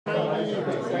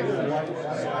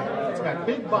It's got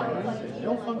big buttons,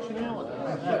 no functionality.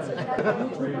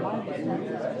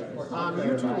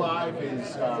 YouTube Live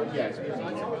is, yes,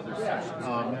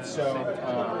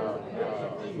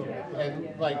 and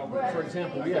like, for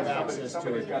example, we have access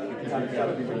to it because we've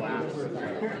got Google Apps for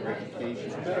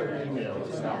education, email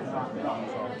and stuff,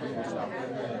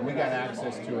 and we got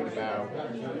access to it about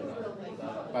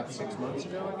 6 months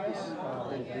ago, I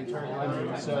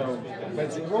guess. So, but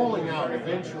it's rolling out.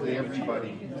 Eventually,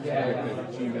 everybody with the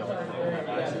Gmail account will have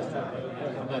access to it.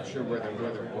 I'm not sure where they're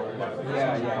rolling out.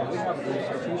 Yeah. We have the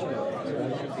institutional.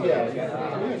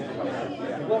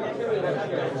 Well, clearly,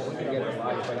 we can get it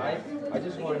live, but I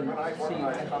just want to see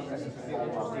how this is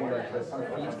interesting that some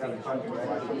fees can come to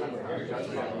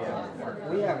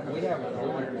We have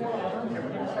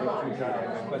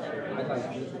but I'd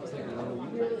like to use it.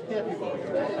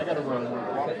 I got to run.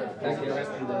 Thank you.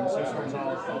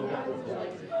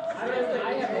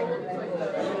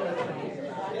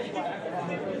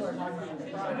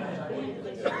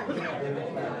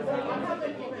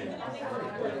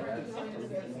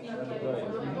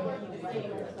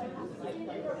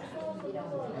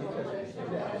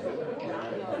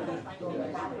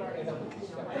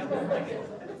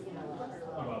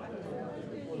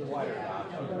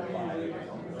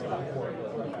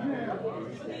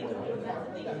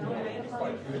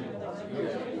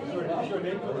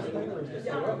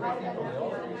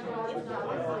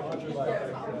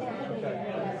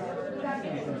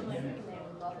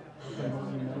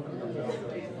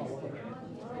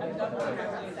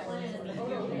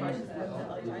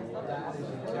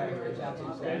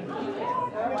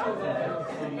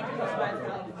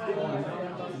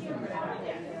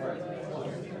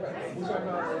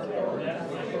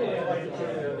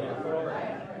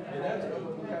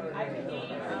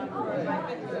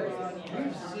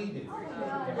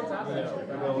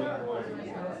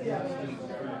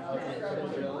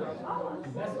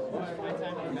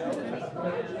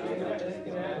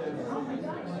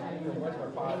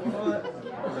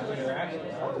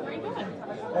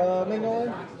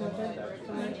 Magnolia?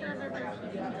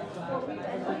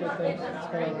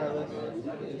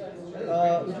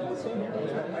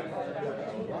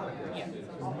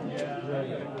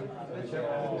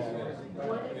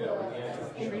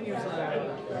 Would you say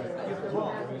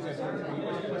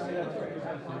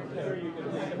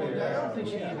I don't think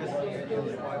she needs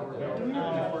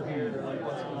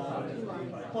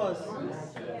Plus,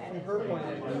 from her point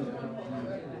of view,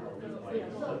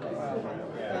 it's not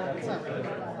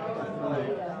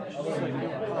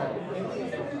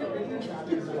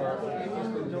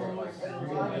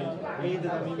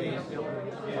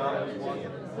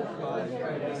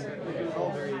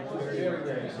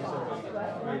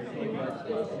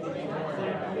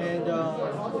and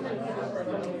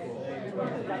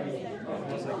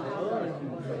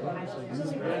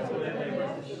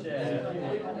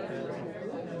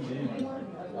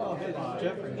oh, hey,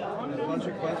 Jeffrey, a bunch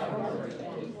of questions.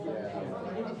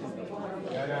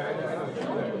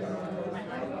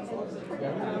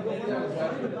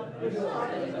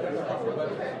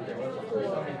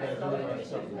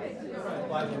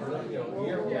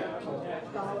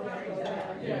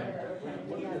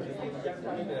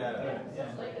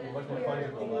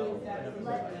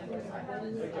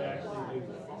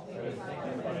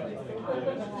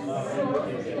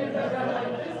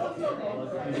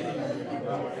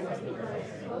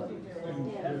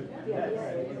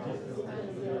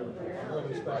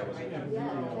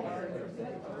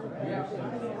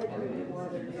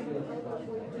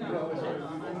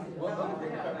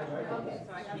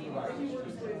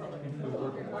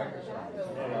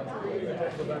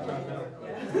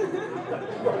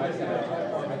 But I started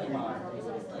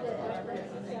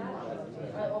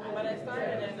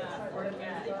in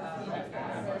Fortinet.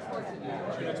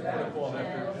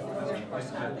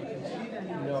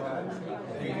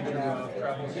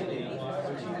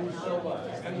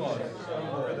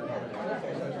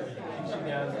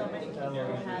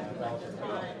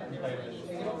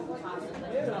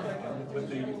 With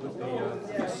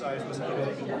the size was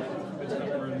it's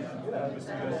number in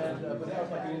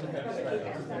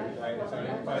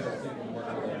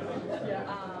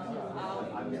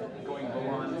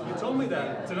you told me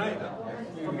that tonight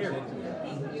from here.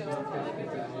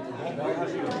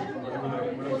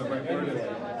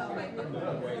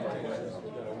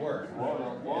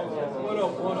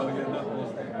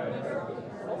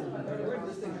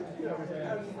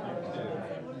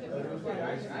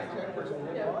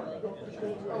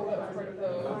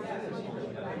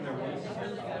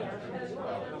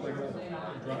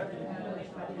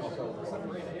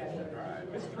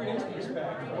 It's 3 days to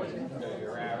back.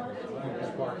 Your average.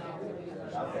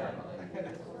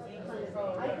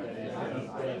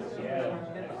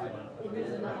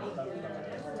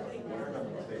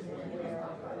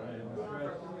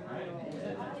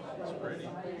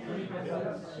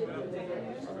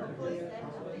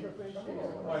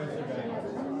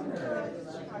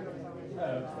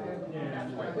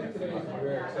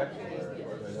 Rare exception.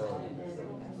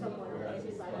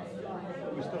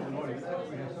 We still have money. We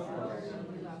have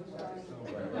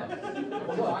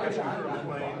catching a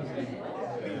plane,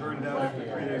 being burned down after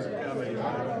 3 days of comedy.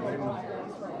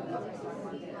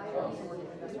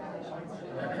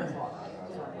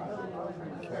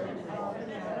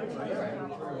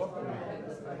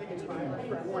 I think it's being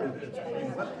recorded. It's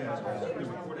being webcast. We're simply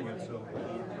recording it, so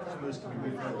some of this can be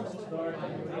repurposed.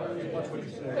 Watch what you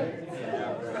say.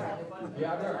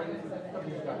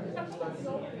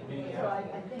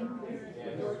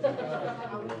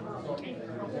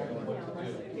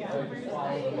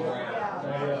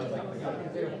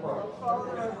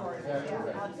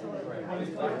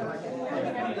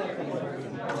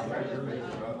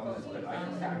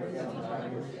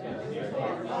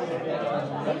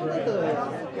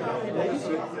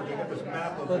 They got this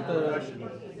map of the progression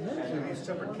to these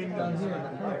separate kingdoms.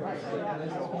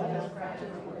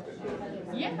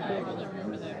 Yeah, I really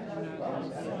remember that.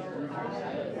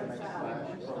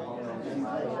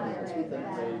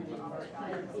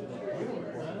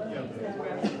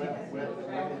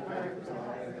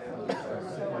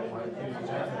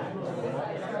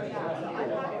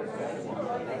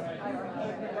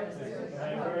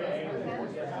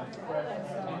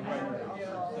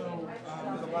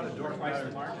 There's a lot of dark matter.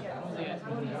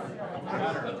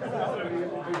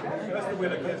 That's the way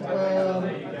to get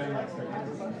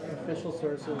Official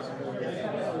sources.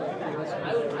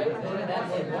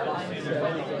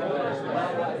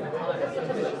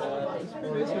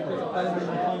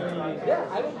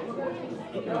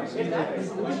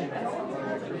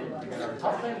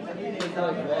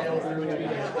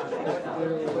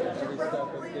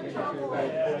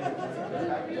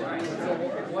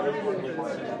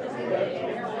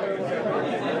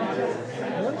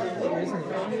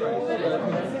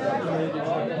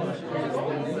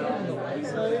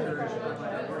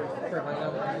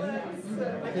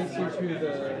 Takes you to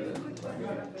the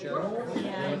journal.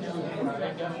 Yeah, I know.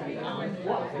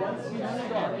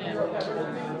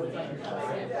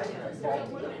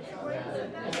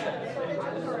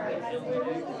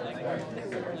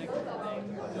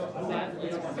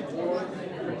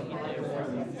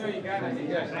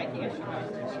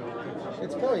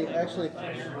 It's probably actually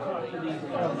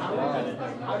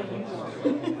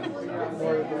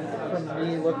more from me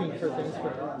looking for things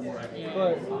for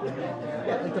but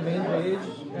yeah, like the main page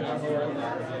and on the right,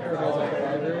 where it has like the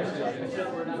library.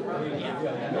 Yeah,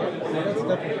 that's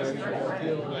definitely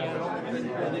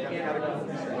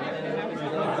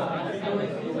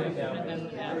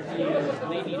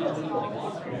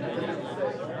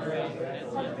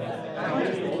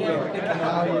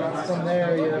from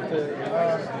there you have to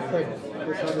click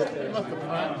this other thing.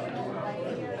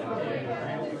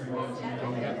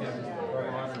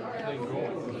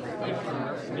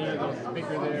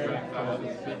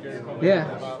 Yeah.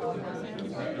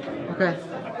 Okay.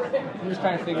 I'm just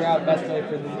trying to figure out the best way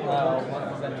for them to go.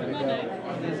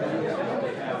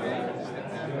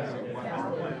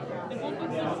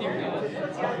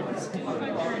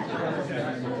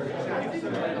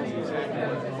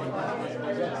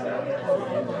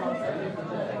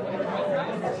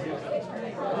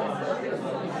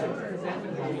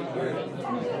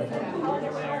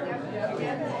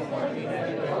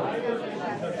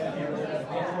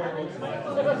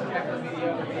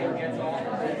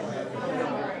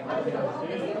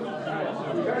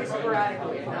 Very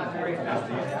sporadically, not very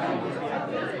fast.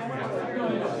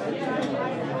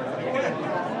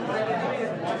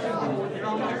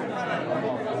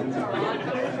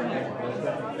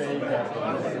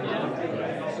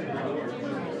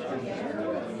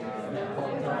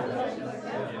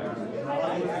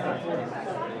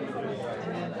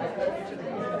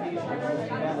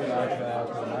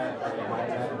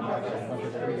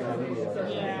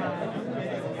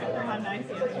 How nice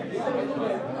he is.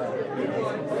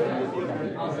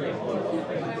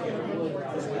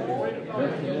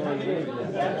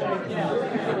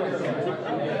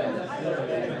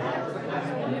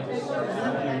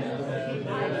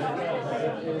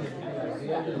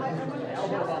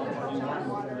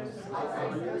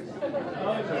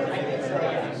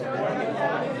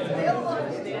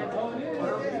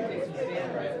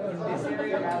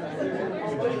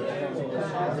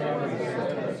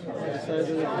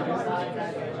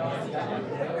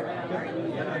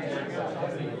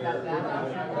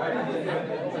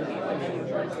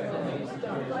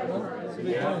 a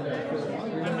big time there.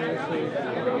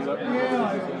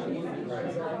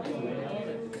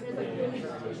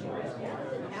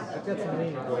 I've got some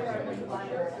meaning, but we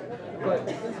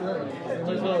might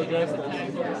as well address this.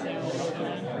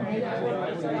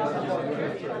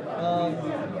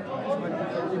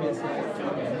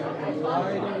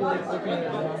 Why do you like looking at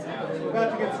We're about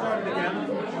to get started again.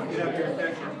 Get up your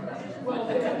attention.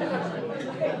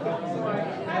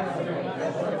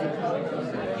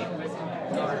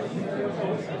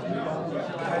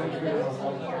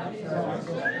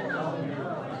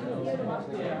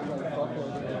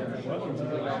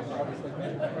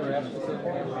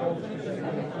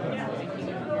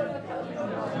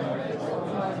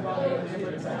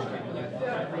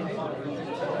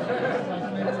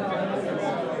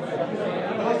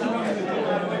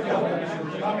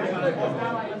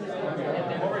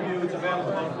 Overview is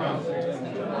available on front.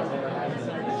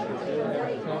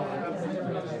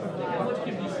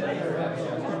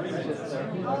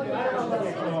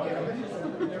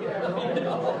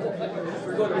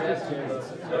 Oh, that's true.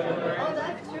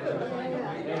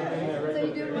 Yeah. So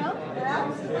you doing well? I'm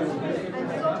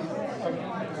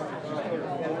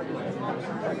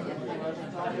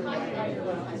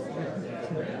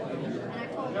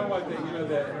You know what? You know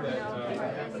that.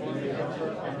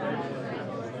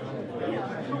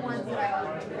 the ones that I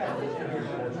always I was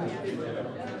sick.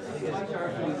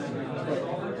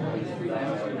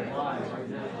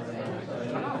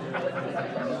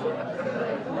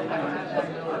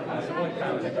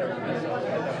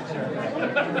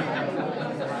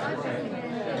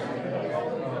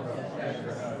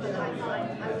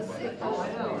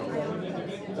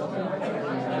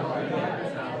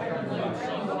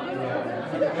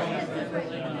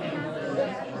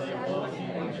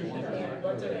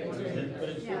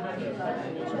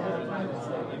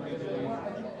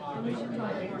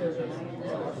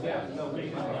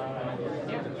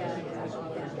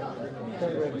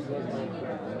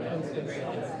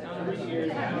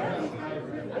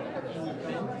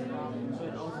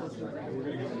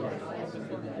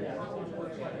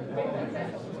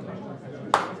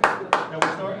 Now we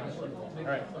start? All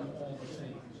right.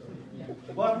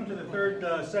 Welcome to the third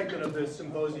segment of this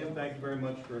symposium. Thank you very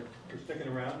much for sticking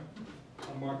around.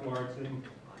 I'm Mark Lauritsen,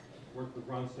 worked with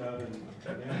Ron Stout and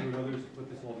Andrew and others to put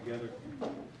this all together.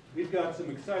 We've got some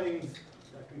exciting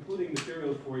concluding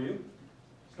materials for you,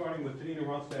 starting with Tanina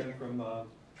Ronstadt from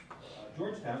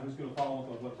Georgetown, who's going to follow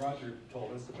up on what Roger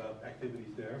told us about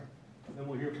activities there. Then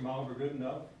we'll hear from Oliver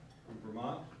Goodenough from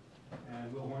Vermont,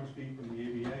 and Will Hornsby from the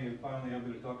ABA, and finally I'm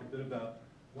going to talk a bit about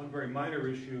one very minor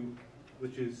issue,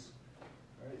 which is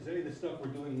any of the stuff we're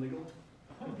doing legal?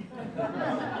 Let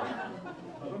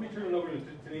me turn it over to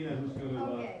Tanina, who's going to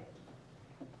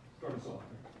start us off.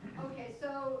 Okay,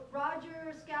 so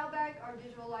Roger Scalbeck, our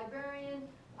digital librarian,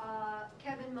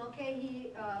 Kevin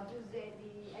Mulcahy, who's the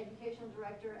educational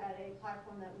director at a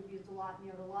platform that we've used a lot,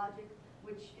 Neurologic,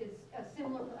 which is a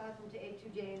similar platform to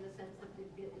A2J in the sense that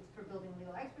it's for building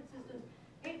legal expert systems.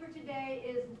 Paper today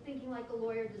is thinking like a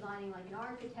lawyer, designing like an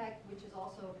architect, which is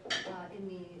also in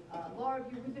the law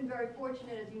review. We've been very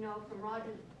fortunate, as you know, from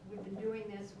Roger, we've been doing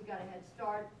this. We got a head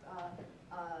start,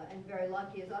 and very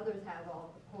lucky, as others have, of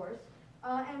course.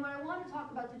 And what I want to talk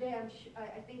about today,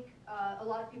 I think a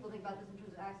lot of people think about this in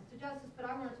terms of access to justice, but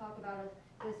I want to talk about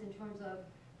this in terms of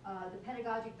the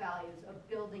pedagogic values of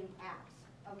building apps,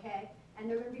 okay? And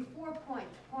there are going to be 4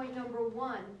 points. Point number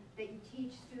 1, that you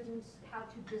teach students how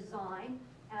to design.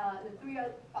 The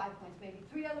 5 points maybe.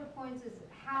 3 other points is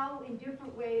how, in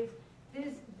different ways,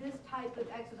 this type of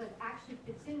exercise actually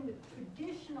fits in with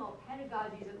traditional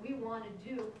pedagogy that we want to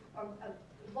do, or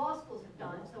law schools have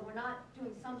done. So we're not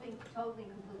doing something totally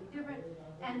and completely different.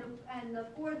 And the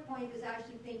 4th point is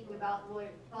actually thinking about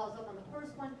lawyers. Follows up on the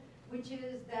first one, which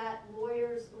is that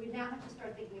lawyers, we now have to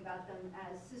start thinking about them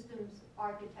as systems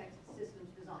architects, systems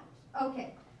designers.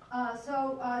 Okay,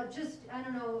 just, I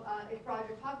don't know if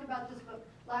Roger talked about this, but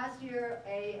last year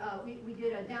we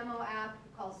did a demo app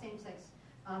called Same-Sex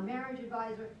Marriage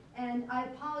Advisor, and I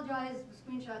apologize,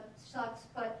 the screenshot sucks,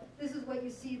 but this is what you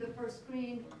see, the first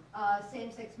screen,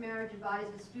 Same-Sex Marriage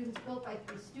Advisor, students built by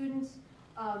 3 students.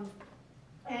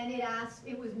 And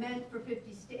it was meant for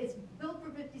 50 states, it's built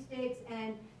for 50 states,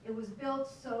 and it was built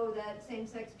so that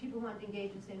same-sex, people who want to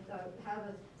engage in have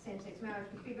a same-sex marriage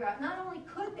could figure out not only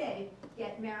could they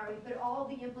get married, but all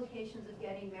the implications of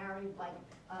getting married, like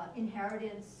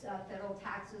inheritance, federal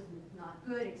taxes, not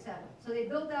good, etc. So they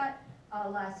built that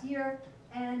last year,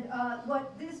 and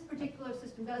what this particular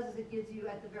system does is it gives you,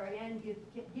 at the very end,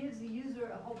 gives the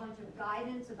user a whole bunch of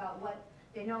guidance about what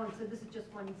they know, and so this is just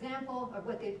one example of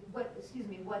what the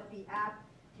app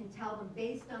can tell them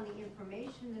based on the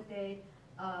information that they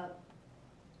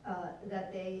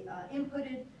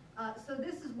inputted. So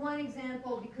this is one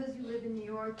example. Because you live in New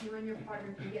York, you and your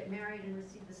partner can get married and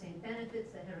receive the same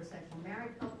benefits that heterosexual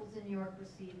married couples in New York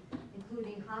receive,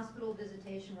 including hospital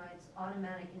visitation rights,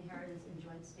 automatic inheritance, and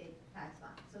joint state tax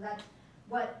filing. So that's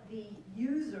what the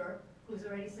user, who's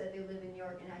already said they live in New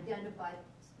York and identified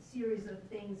a series of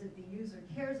things that the user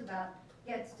cares about,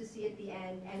 gets to see at the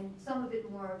end, and some of it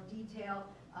more of detail.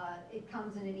 It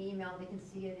comes in an email, they can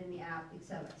see it in the app,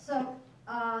 etc. So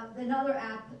another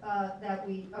app that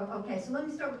we, okay, so let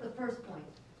me start with the first point.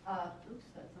 Oops,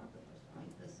 that's not the first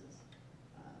point, this is,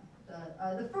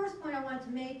 the first point I want to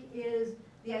make is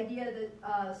the idea that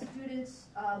students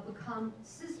become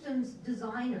systems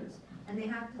designers, and they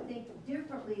have to think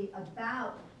differently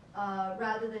about,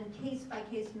 rather than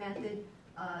case-by-case method,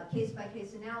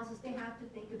 case-by-case analysis, they have to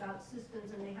think about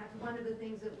systems, and they have, one of the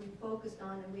things that we focused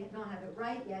on, and we don't have it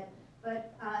right yet,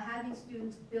 but having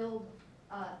students build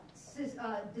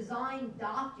design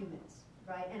documents,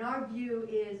 right? And our view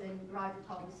is, and Roger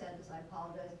probably said this, I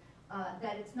apologize,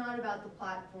 that it's not about the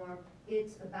platform,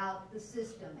 it's about the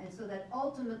system. And so that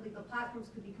ultimately the platforms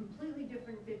could be completely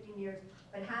different in 15 years,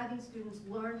 but having students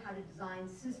learn how to design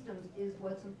systems is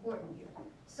what's important here.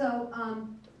 So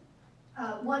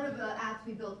one of the apps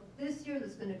we built this year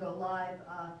that's going to go live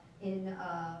in,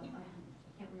 I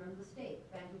can't remember the state,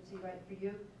 Bankruptcy Right for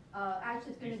You.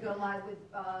 Actually, it's going to go live with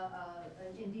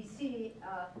in DC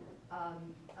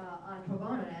on Pro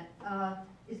Bono Net,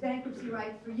 is Bankruptcy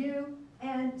Right for You.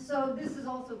 And so this is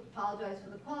also, apologize for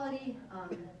the quality,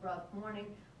 rough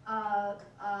morning.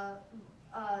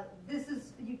 This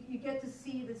is, you get to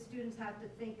see that students have to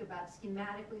think about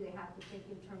schematically, they have to think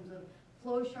in terms of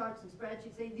flow charts and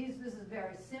spreadsheets. This is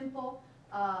very simple.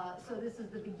 So this is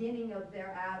the beginning of their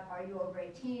app. Are you over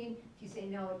 18? If you say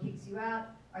no, it kicks you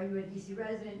out. Are you a DC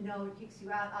resident? No, it kicks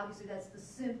you out. Obviously, that's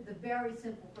the very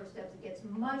simple first steps. It gets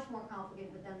much more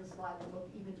complicated, but then the slide will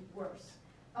look even worse.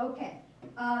 Okay,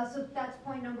 so that's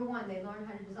point number one. They learn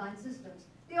how to design systems.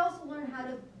 They also learn how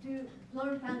to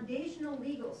learn foundational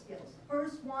legal skills.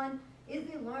 First one is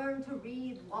they learn to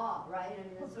read law, right? I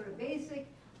mean, that's sort of basic.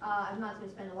 I'm not going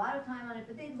to spend a lot of time on it,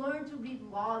 but they learn to read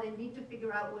law. They need to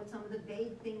figure out what some of the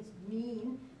vague things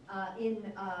mean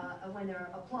when they're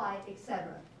applied,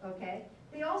 etc. Okay?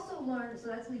 They also learn, so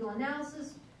that's legal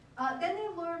analysis. Then they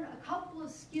learn a couple of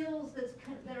skills that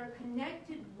are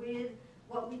connected with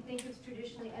what we think is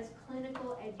traditionally as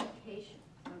clinical education.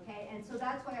 Okay? And so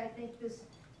that's why I think this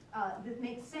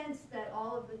makes sense that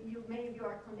all of many of you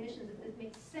are clinicians. It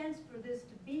makes sense for this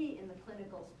to be in the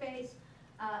clinical space.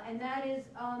 And that is,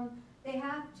 they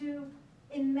have to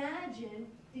imagine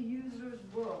the user's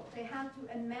world. They have to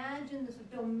imagine this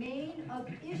domain of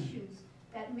issues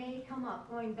that may come up.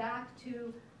 Going back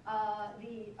to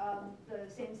the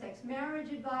same-sex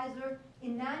marriage advisor,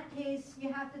 in that case,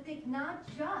 you have to think not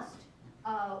just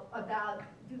about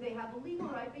do they have a legal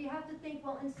right, but you have to think,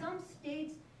 well, in some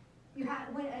states, you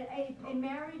have when a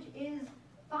marriage is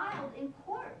filed in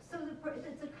court. So if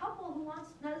it's a couple who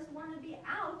doesn't want to be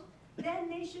out, then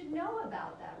they should know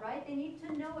about that, right? They need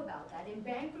to know about that. In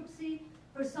bankruptcy,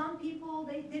 for some people,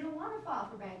 they don't want to file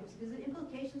for bankruptcy because of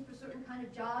implications for certain kind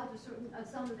of jobs or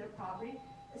some of their property.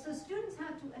 So students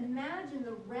have to imagine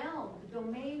the realm, the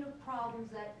domain of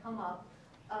problems that come up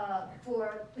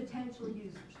for potential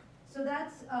users. So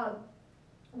that's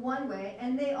one way.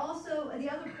 And they also, the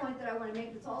other point that I want to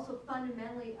make that's also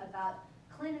fundamentally about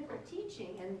clinical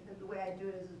teaching, and the way I do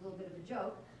it is a little bit of a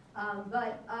joke,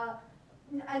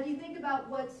 if you think about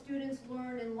what students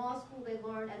learn in law school, they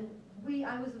learn, and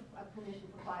I was a clinician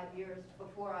for 5 years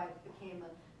before I became a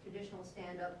traditional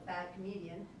stand-up bad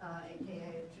comedian, aka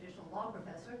a traditional law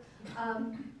professor.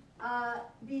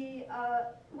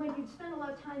 When you spend a lot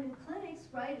of time in clinics,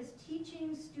 right, is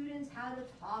teaching students how to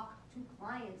talk to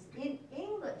clients in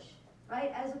English,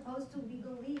 right, as opposed to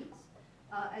legalese,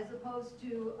 as opposed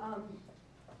to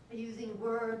using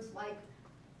words like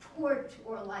tort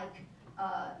or like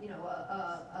I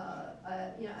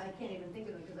can't even think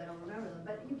of them because I don't remember them,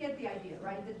 but you get the idea,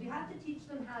 right? That you have to teach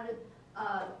them how to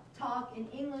talk in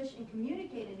English and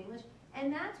communicate in English,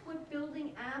 and that's what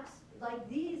building apps like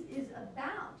these is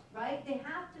about, right? They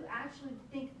have to actually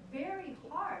think very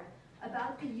hard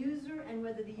about the user and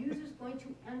whether the user is going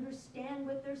to understand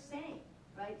what they're saying,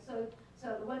 right? So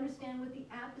to understand what the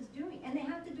app is doing, and they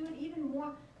have to do it even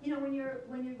more. When you're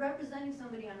representing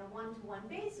somebody on a one-to-one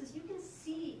basis, you can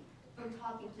see from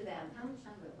talking to them. How much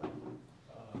time do I have?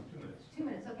 2 minutes. 2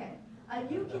 minutes, okay.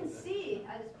 You can see,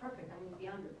 that is perfect, I'm going to be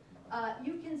under.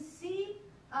 You can see,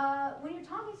 when you're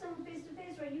talking to someone face to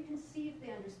face, right, you can see if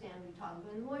they understand what you're talking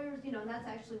about. And lawyers, and that's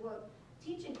actually what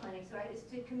teaching clinics, right, is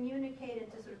to communicate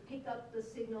and to sort of pick up the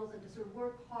signals and to sort of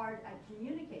work hard at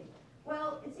communicating.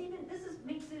 Well,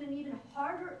 makes it an even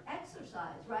harder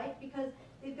exercise, right? Because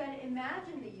they've got to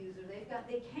imagine the user.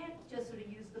 They can't just sort of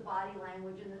use the body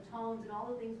language and the tones and all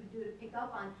the things we do to pick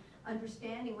up on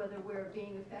understanding whether we're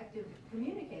being effective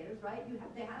communicators, right?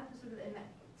 They have to sort of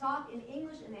talk in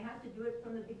English, and they have to do it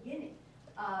from the beginning.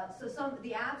 So some of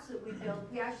the apps that we built,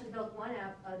 we actually built one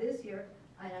app this year,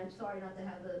 and I'm sorry not to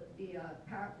have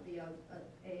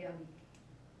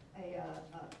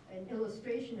an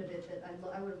illustration of it that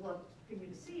I would have loved for you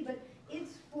to see, but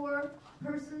it's for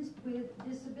persons with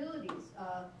disabilities,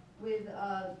 with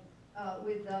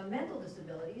mental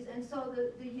disabilities, and so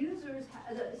the users,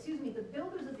 the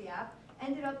builders of the app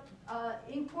ended up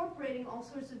incorporating all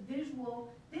sorts of visual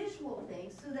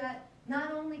things, so that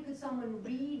not only could someone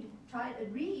try to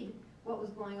read what was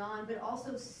going on, but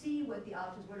also see what the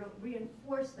options were to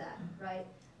reinforce that, right?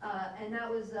 And that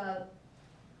was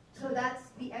so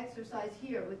that's the exercise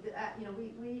here. With the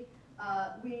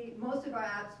most of our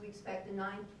apps we expect a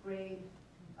 9th grade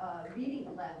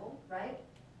reading level, right?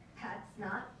 That's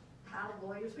not how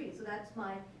lawyers read. So that's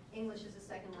my English as a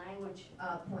second language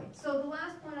point. So the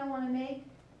last point I want to make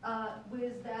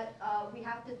was that we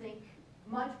have to think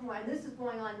much more, and this is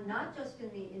going on not just in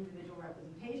the individual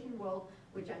representation world,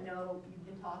 which I know you've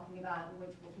been talking about and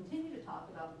which we'll continue to talk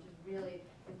about, which is really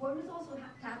important. It's also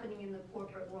happening in the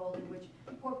corporate world, in which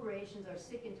corporations are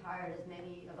sick and tired, as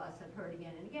many of us have heard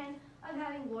again and again, of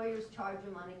having lawyers charge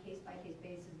them on a case-by-case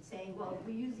basis and saying, well,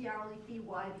 we use the hourly fee.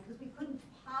 Why? Because we couldn't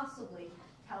possibly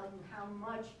tell you how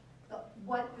much,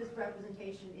 what this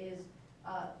representation is,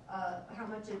 how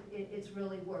much it's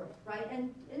really worth, right?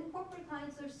 And corporate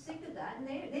clients are sick of that, and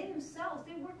they themselves,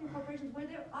 they work in corporations where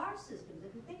there are systems.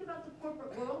 If you think about the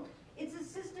corporate world, it's as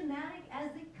systematic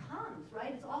as it comes,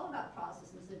 right? It's all about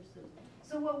process and systems.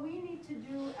 So what we need to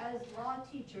do as law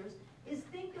teachers is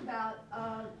think about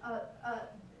a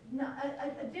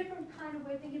different kind of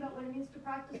way of thinking about what it means to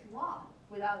practice law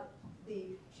without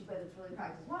whether it's really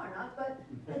practice law or not, but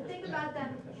think about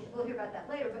them, we'll hear about that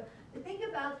later, but think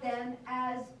about them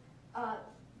as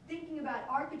thinking about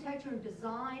architecture and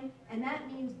design, and that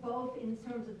means both in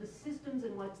terms of the systems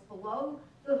and what's below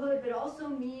the hood, but also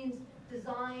means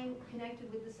design connected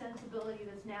with the sensibility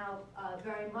that's now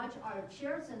very much our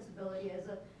shared sensibility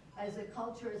as a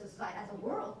culture, as a society, as a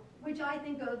world, which I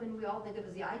think of, and we all think of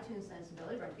as the iTunes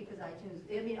sensibility, right? Because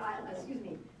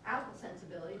Apple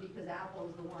sensibility, because Apple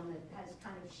is the one that has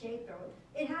kind of shaped our world.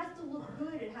 It has to look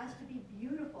good, it has to be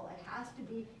beautiful, it has to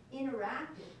be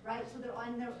interactive, right? So there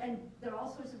are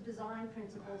all sorts of design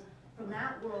principles from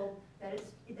that world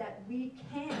that we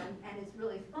can, and it's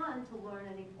really fun to learn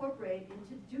and incorporate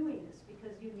into doing this,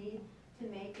 because you need to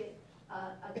make it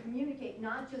communicate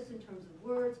not just in terms of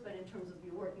words, but in terms of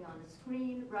you're working on a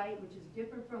screen, right, which is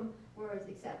different from words,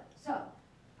 etc. So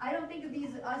I don't think of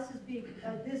us as being,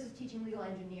 this is teaching legal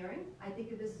engineering. I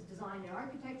think of this as design and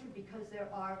architecture, because there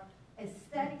are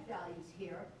aesthetic values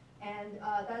here, and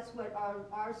that's what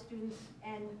our students,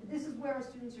 and this is where our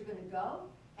students are going to go,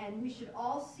 and we should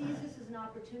all seize this as an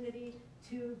opportunity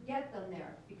to get them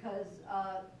there, because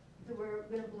we're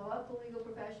going to blow up the legal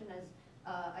profession, as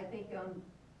I think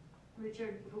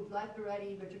Richard, who left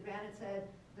already, Richard Granite said,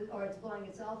 or it's blowing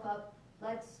itself up.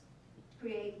 Let's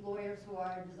create lawyers who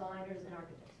are designers and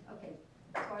architects. Okay,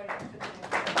 sorry.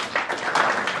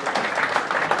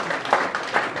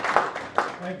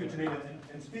 Thank you, Janita.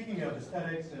 And speaking of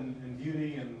aesthetics and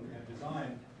beauty and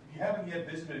design, if you haven't yet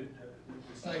visited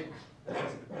the site that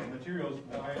has the materials for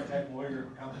the Higher Tech Lawyer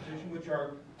Competition, which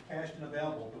are cached and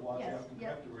available to watch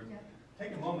afterwards,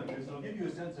 take a moment, because it'll give you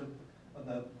a sense of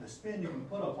the spin you can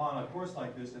put upon a course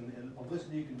like this, and the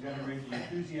publicity you can generate, the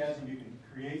enthusiasm you can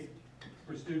create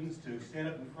for students to stand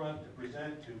up in front, to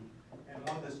present, and a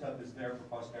lot of this stuff is there for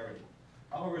posterity.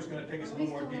 However, it's going to take us a little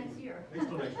more deeply. At least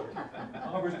till next year.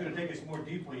 However, it's going to take us more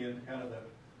deeply into kind of the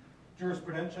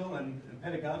jurisprudential and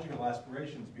pedagogical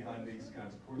aspirations behind these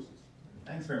kinds of courses.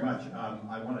 Thanks very much.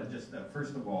 I want to just,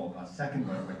 first of all, second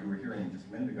what you were hearing just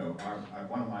a minute ago.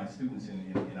 One of my students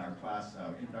in our class,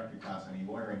 introductory class on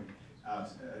e-lawyering,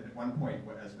 at one point,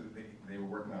 as they were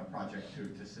working on a project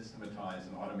to systematize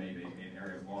and automate an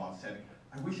area of law, said,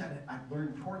 "I wish I'd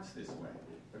learned torts this way,"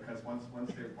 because once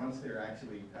they're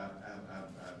actually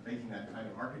making that kind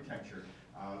of architecture,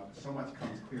 so much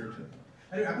comes clear to them.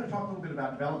 Anyway, I'm going to talk a little bit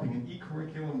about developing an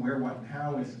e-curriculum, where, what, and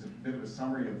how. This is a bit of a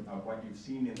summary of what you've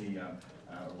seen in the,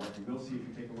 what you will see if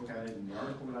you take a look at it in the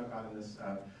article that I've got in this.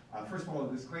 First of all,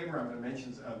 a disclaimer, I'm going to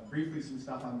mention briefly some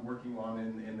stuff I'm working on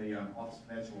in the Office of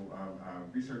Financial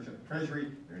Research at the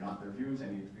Treasury. They're not their views.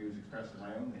 Any views expressed are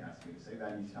my own. They ask me to say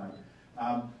that each time.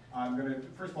 I'm going to,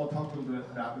 first of all, talk a little bit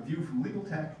about the view from legal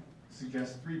tech,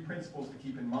 suggest 3 principles to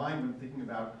keep in mind when thinking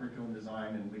about curriculum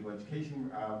design and legal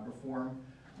education reform.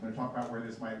 I'm going to talk about where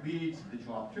this might lead, some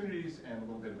digital opportunities, and a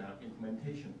little bit about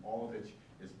implementation, all of which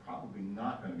is probably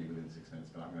not going to be within 6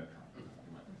 minutes, but I'm going to try.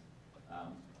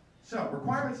 So,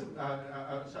 requirements of,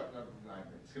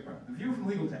 skip on. The view from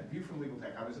legal tech. View from legal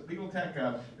tech. I was at legal tech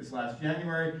this last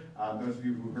January. Those of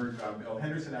you who heard Bill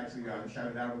Henderson actually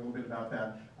shouted out a little bit about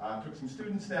that. Took some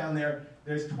students down there.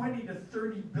 There's $20 to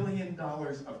 $30 billion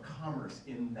of commerce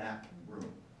in that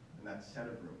room, in that set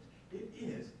of rooms. It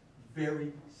is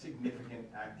very significant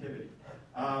activity.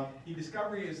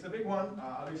 E-discovery is the big one.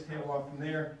 Others tail off from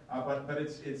there, but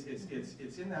it's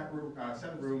in that room,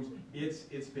 set of rooms.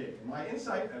 It's big. And my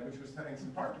insight, which was thanks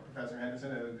in part to Professor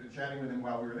Henderson, chatting with him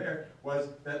while we were there, was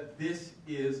that this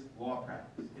is law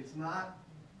practice. It's not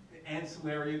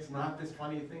ancillary. It's not this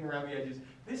funny thing around the edges.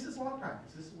 This is law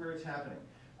practice. This is where it's happening.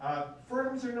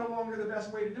 Firms are no longer the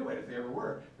best way to do it, if they ever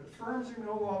were. But firms are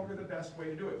no longer the best way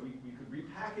to do it. We could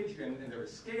repackage, and there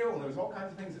was scale, and there was all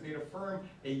kinds of things that made a firm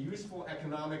a useful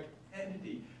economic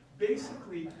entity.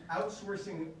 Basically,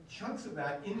 outsourcing chunks of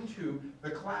that into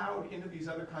the cloud, into these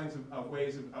other kinds of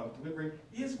ways of delivering,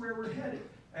 is where we're headed.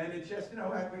 And it's just, we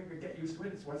get used to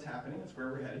it. It's what's happening. It's where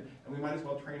we're headed. And we might as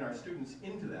well train our students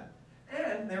into that.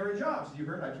 And there are jobs. You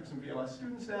heard I took some VLS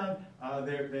students down.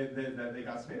 They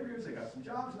got some interviews. They got some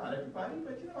jobs. Not everybody,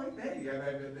 but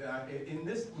hey, in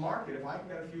this market, if I can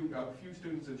get a few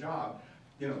students a job,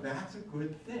 that's a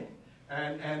good thing.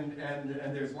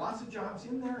 And there's lots of jobs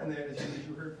in there, and as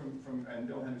you heard from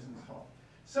Bill Henderson's talk.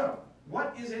 So,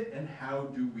 what is it, and how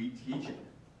do we teach it?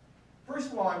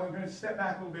 First of all, I'm going to step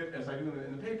back a little bit, as I do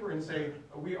in the paper, and say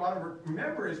we ought to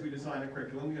remember as we design a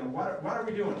curriculum, what are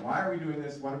we doing? Why are we doing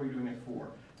this? What are we doing it for?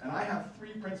 And I have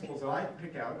 3 principles that I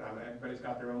pick out. Everybody's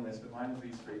got their own list, but mine is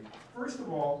these 3. First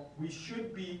of all, we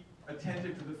should be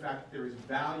attentive to the fact that there is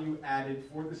value added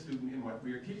for the student in what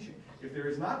we are teaching. If there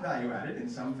is not value added in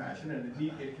some fashion, and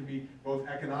it can be both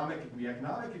economic, it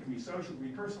can be social, it can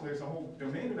be personal, there's a whole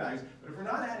domain of values, but if we're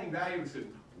not adding value to the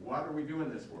student, what are we doing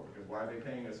this for? Because why are they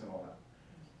paying us and all that?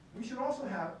 We should also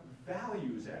have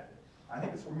values added. I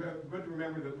think it's good to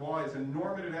remember that law is a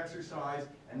normative exercise,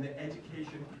 and that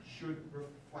education should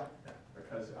reflect that,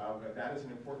 because that is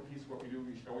an important piece of what we do.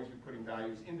 We should always be putting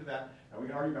values into that. And we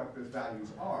can argue about what those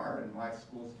values are, and my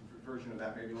school's version of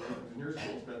that may be a little different than your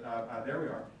school's, but there we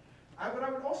are. But I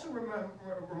would also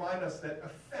remind us that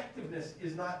effectiveness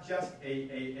is not just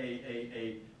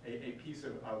a piece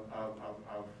of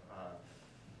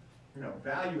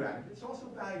value added. It's also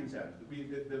values added.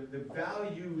 The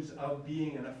values of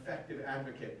being an effective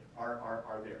advocate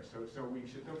are there. So we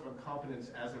should think of competence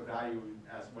as a value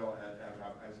as well as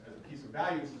a piece of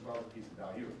values as well as a piece of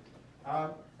value.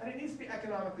 And it needs to be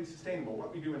economically sustainable.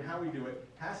 What we do and how we do it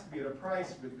has to be at a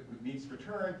price that meets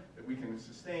return, that we can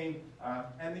sustain.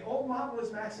 And the old model is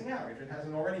maxing out, if it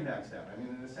hasn't already maxed out. I mean,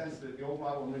 in the sense that the old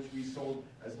model in which we sold,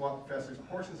 as law professors,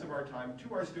 portions of our time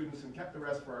to our students and kept the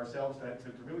rest for ourselves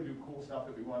to really do cool stuff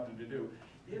that we wanted to do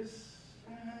is,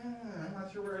 I'm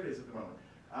not sure where it is at the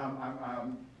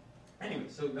moment. Anyway,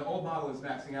 so the old model is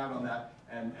maxing out on that,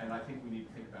 and I think we need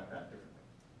to think about that differently.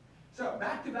 So,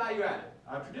 back to value added.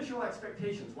 Traditional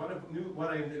expectations, what a new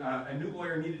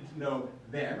lawyer needed to know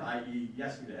then, i.e.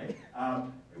 yesterday,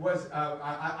 was,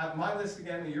 my list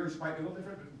again, yours might be a little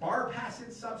different, but bar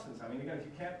passage substance. I mean, again, if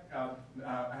you can't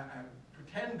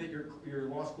pretend that your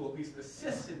law school at least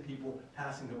assists in people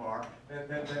passing the bar, then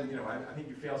I think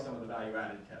you fail some of the value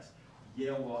added tests.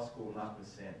 Yale Law School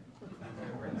notwithstanding.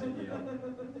 Friends at Yale.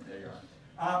 There you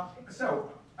are.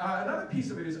 Another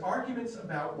piece of it is arguments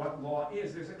about what law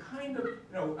is. There's a kind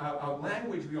of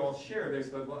language we all share. There's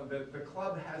the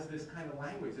club has this kind of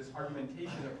language, this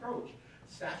argumentation approach.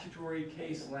 Statutory,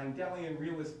 case, Langdellian,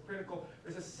 realist, critical.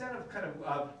 There's a set of kind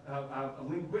of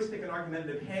linguistic and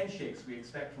argumentative handshakes we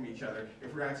expect from each other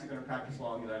if we're actually going to practice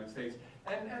law in the United States.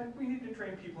 And we need to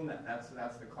train people in that. That's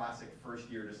the classic first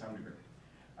year to some degree.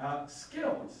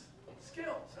 Skills.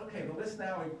 Okay, the list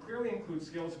now clearly includes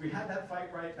skills. We had that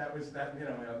fight right. That was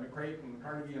McCrate and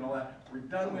Carnegie and all that. We're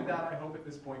done with that, I hope, at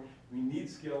this point. We need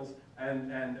skills, and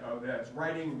that's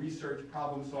writing, research,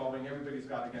 problem solving. Everybody's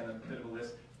got, again, a bit of a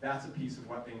list. That's a piece of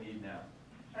what they need now.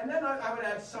 And then I would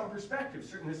add some perspective.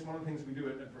 Certainly, this is one of the things we do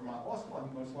at Vermont Law School.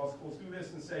 Most law schools do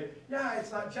this and say, yeah,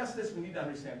 it's not just this. We need to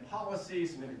understand policy,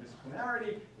 some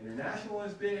interdisciplinarity. International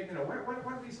is big. What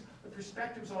are these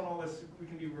perspectives on all this? We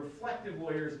can be reflective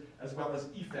lawyers as well as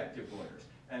effective lawyers,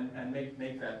 and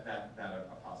make that a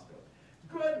possibility.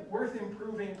 Good, worth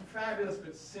improving, fabulous,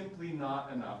 but simply not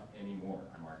enough anymore,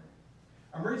 I'm arguing.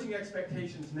 Emerging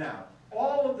expectations now.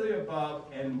 all of the above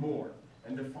and more.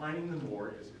 And defining the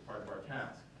more is part of our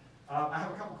task. I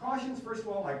have a couple cautions. First of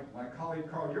all, like my colleague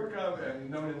Carl Jurka,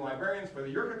 known in librarians for the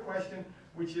Jurka question,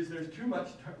 which is there's too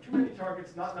many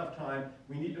targets, not enough time.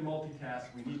 We need to multitask.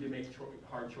 We need to make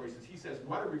hard choices. He says,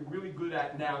 what are we really good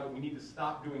at now that we need to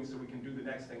stop doing so we can do the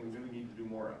next thing we really need to do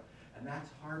more of? And that's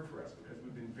hard for us because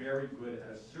we've been very good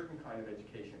at a certain kind of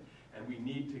education. And we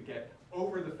need to get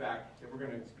over the fact that we're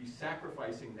going to be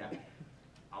sacrificing that.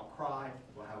 I'll cry,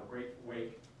 we'll have a great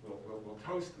wake, we'll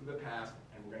toast the past,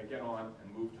 and we're going to get on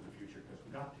and move to the future because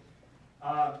we got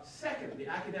to. Second, the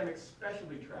academic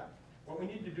specialty trap. What we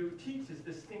need to do, teach, is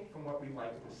distinct from what we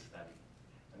like to study.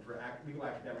 And for legal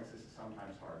academics, this is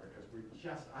sometimes hard because we're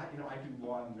just, I do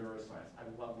law and neuroscience. I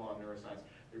love law and neuroscience.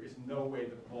 There is no way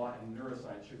that law and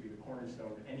neuroscience should be the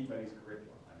cornerstone of anybody's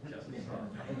curriculum. I'm just sorry.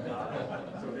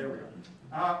 So there we go.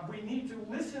 We need to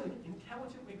listen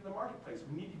intelligently to the marketplace.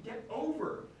 We need to get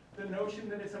over the notion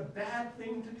that it's a bad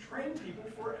thing to train people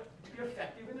to be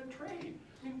effective in a trade.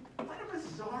 I mean, what a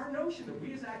bizarre notion that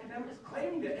we as academics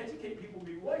claiming to educate people to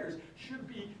be lawyers should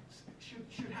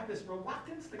have this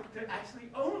reluctance to actually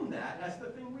own that as the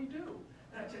thing we do.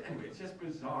 Anyway, it's just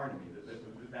bizarre to me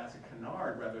that that's a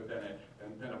canard rather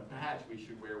than a badge we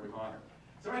should wear with honor.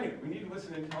 So anyway, we need to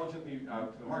listen intelligently to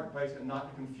the marketplace and not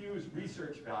to confuse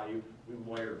research value with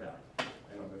lawyer value.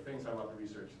 The things I love to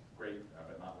research, great,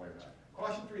 but not lawyer value.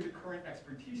 Caution 3, the current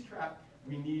expertise trap.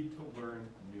 We need to learn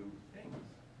new things.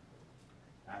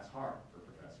 That's hard for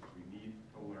professors. We need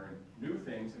to learn new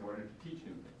things in order to teach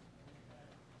new things.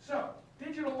 So,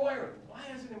 digital lawyering. Why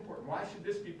is it important? Why should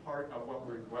this be part of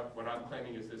what I'm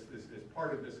claiming is this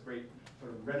part of this great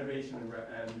sort of renovation and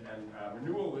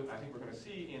renewal that I think we're going to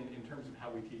see in terms of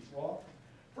how we teach law?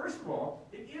 First of all,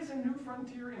 it is a new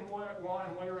frontier in law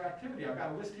and lawyer activity. I've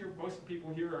got a list here. Most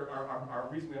people here are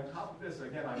reasonably on top of this.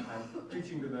 Again, I'm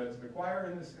preaching to the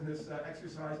choir in this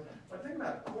exercise. But think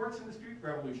about it. Courts and dispute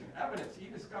revolution, evidence,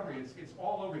 e-discovery. It's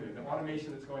all over there. The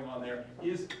automation that's going on there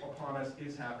is upon us,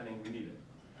 is happening. We need it.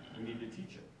 We need to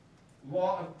teach it.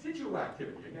 Law of digital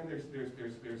activity. Again, there's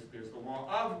the law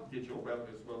of digital,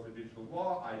 as well as the digital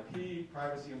law, IP,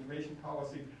 privacy, information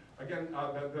policy. Again,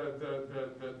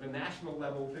 the national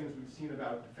level things we've seen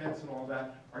about defense and all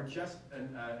that are just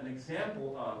an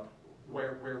example of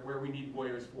where we need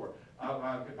lawyers for.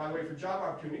 By the way, for job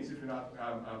opportunities, if you're not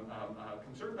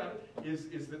concerned about it,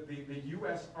 is that the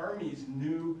U.S. Army's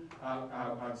new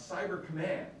cyber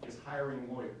command is hiring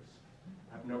lawyers.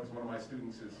 I've noticed one of my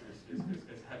students has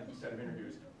had a set of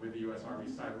interviews with the U.S. Army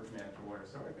Cyber Command for lawyers.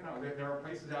 So, there are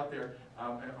places out there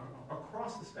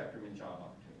across the spectrum in job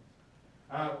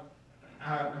opportunities.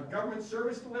 Government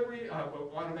service delivery,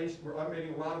 we're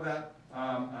automating a lot of that.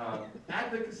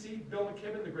 Advocacy, Bill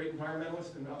McKibben, the great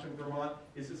environmentalist up in Vermont,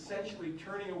 is essentially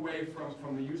turning away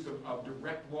from the use of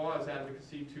direct law as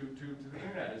advocacy to the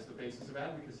internet as the basis of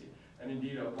advocacy. And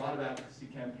indeed, a lot of advocacy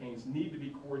campaigns need to be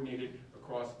coordinated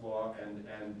across law and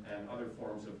other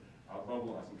forms of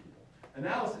mobilizing people.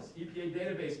 Analysis, EPA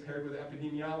database paired with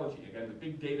epidemiology. Again, the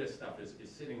big data stuff is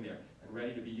sitting there and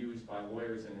ready to be used by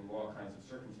lawyers and in all kinds of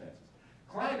circumstances.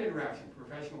 Client interaction,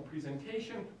 professional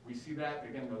presentation, we see that,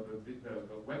 again, the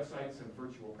websites and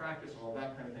virtual practice, all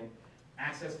that kind of thing.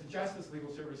 Access to justice,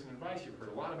 legal service and advice, you've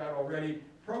heard a lot about already.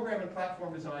 Program and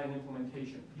platform design and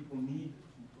implementation. People need,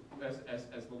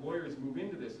 as the lawyers move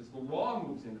into this, as the law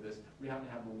moves into this, we have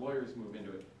to have the lawyers move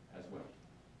into it as well.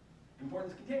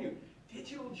 Importance continued.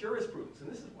 Digital jurisprudence,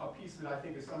 and this is a piece that I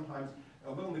think is sometimes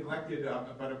a little neglected,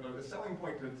 but a selling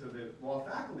point to the law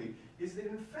faculty, is that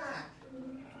in fact,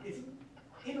 it's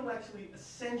intellectually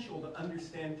essential to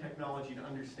understand technology, to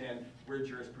understand where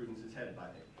jurisprudence is headed by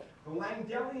it. The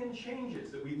Langdellian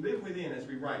changes that we live within as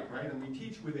we write, right, and we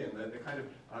teach within, the kind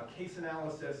of case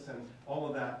analysis and all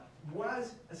of that,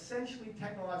 was essentially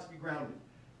technologically grounded.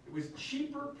 It was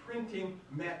cheaper printing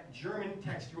met German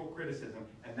textual criticism,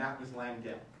 and that was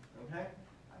Langdell, okay?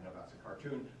 I know that's a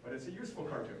cartoon, but it's a useful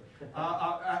cartoon.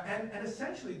 And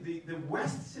essentially, the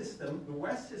West system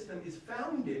is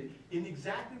founded in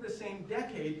exactly the same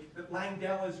decade that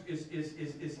Langdell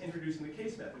is introducing the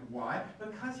case method. Why?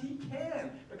 Because he can.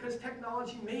 Because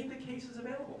technology made the cases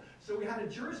available. So we had a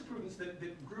jurisprudence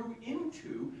that grew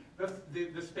into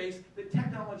the space that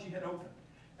technology had opened.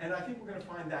 And I think we're going to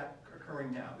find that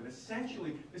occurring now. That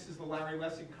essentially, this is the Larry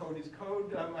Lessig code. His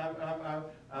code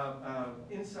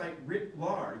insight writ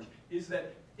large is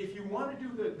that if you want to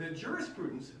do the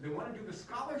jurisprudence, they want to do the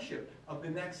scholarship of the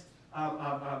next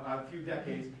few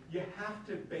decades, you have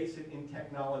to base it in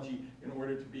technology in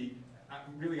order to be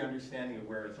really understanding of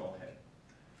where it's all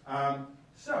headed.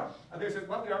 So, there's a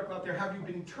lovely article out there, Have You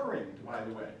Been Turinged, by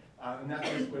the way? And that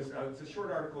it's a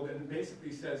short article that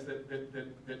basically says that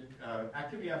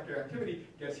activity after activity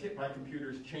gets hit by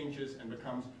computers, changes, and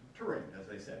becomes Turing, as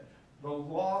they said. The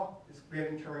law is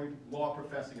getting Turing, law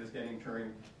professing is getting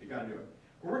Turing, you gotta do it.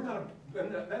 We're working on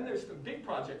then there's the big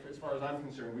project, as far as I'm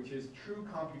concerned, which is true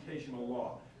computational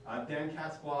law. Dan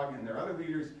Katzblog and their other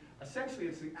leaders, essentially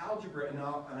it's the algebra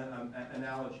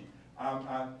analogy.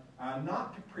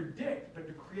 Not to predict, but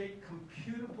to create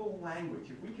computable language.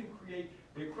 If we can create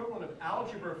the equivalent of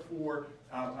algebra for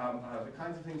the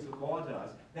kinds of things that law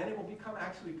does, then it will become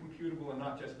actually computable and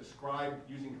not just described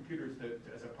using computers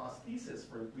as a prosthesis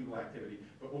for legal activity,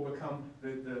 but will become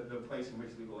the place in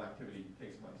which legal activity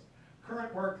takes place.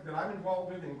 Current work that I'm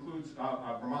involved with includes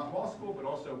Vermont Law School, but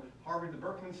also Harvard, the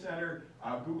Berkman Center.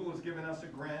 Google has given us a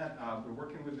grant. We're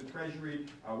working with the Treasury,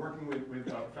 working with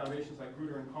foundations like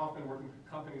Grutter and Kaufman, working with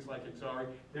companies like Exari.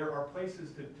 There are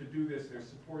places to do this. There's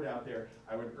support out there.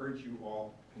 I would urge you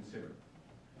all consider.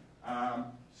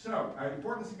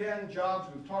 Importance again, jobs,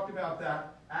 we've talked about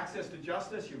that. Access to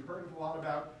justice, you've heard a lot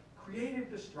about. Creative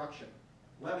destruction.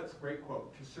 Levitt's great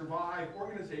quote, to survive,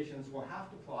 organizations will have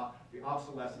to plot the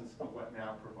obsolescence of what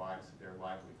now provides their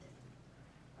livelihood.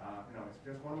 It's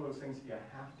just one of those things you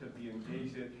have to be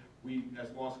engaged in. We, as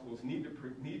law schools, need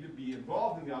to be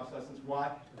involved in the obsolescence.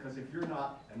 Why? Because if you're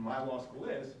not, and my law school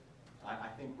is, I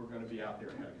think we're going to be out there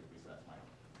ahead of you, at least that's my hope.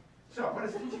 So, what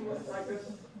does teaching look like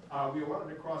this? We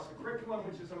wanted to cross the curriculum,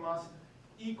 which is a must.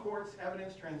 E-courts,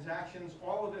 evidence, transactions,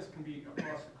 all of this can be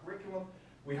across the curriculum.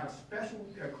 We have special,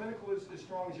 clinical is as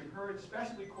strong as you've heard,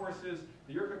 specialty courses,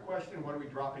 the Yerka question, what are we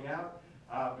dropping out?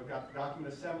 We've got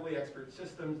document assembly, expert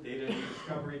systems, data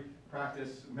discovery,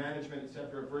 practice management,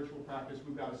 etc., virtual practice.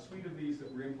 We've got a suite of these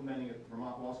that we're implementing at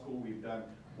Vermont Law School. We've done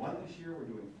 1 this year, we're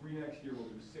doing 3 next year, we'll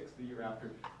do 6 the year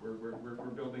after. We're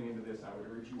building into this. I would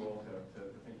urge you all to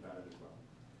think about it as well.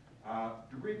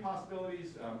 Degree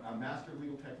possibilities, a Master of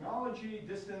Legal Technology,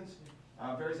 distance,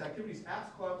 various activities,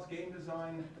 apps, clubs, game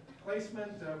design,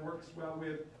 placement works well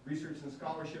with research and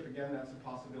scholarship. Again, that's a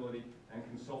possibility, and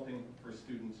consulting for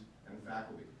students and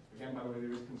faculty. Again, by the way,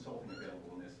 there is consulting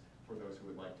available in this for those who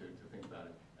would like to think about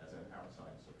it as an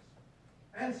outside source.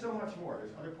 And so much more.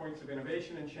 There's other points of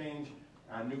innovation and change,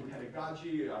 new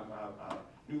pedagogy,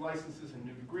 new licenses and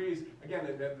new degrees. Again,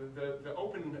 the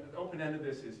open end of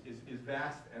this is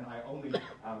vast, and I only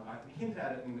hint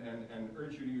at it and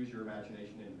urge you to use your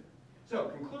imagination in it. So,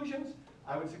 conclusions.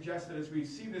 I would suggest that as we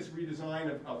see this redesign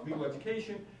of legal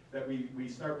education, that we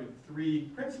start with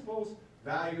 3 principles: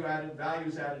 values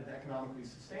added, and economically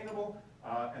sustainable.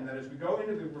 And that as we go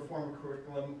into the reform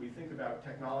curriculum, we think about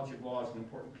technology of law as an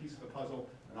important piece of the puzzle,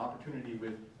 an opportunity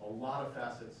with a lot of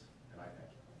facets, and I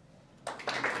thank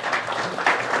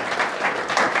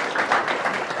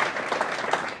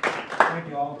you. Thank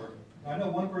you, Oliver. I know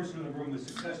one person in the room has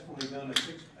successfully done a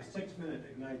 6-minute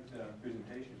Ignite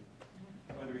presentation.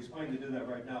 Whether he's planning to do that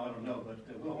right now, I don't know, but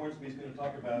Will Hornsby is going to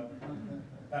talk about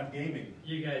gaming.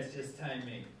 You guys just time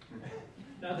me.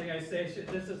 Nothing I say should,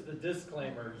 this is the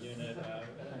disclaimer unit.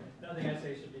 Nothing I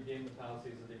say should be deemed the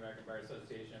policies of the American Bar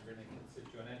Association or any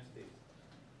constituent entities.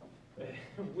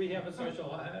 We have a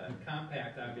social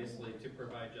compact, obviously, to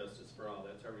provide justice for all.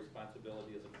 That's our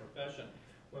responsibility as a profession.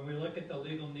 When we look at the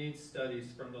legal needs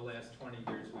studies from the last 20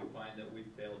 years, we find that we've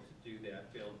failed to do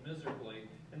that, failed miserably.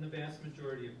 And the vast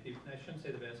majority of people, I shouldn't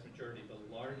say the vast majority,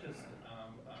 the largest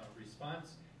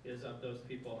response is of those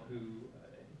people who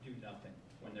do nothing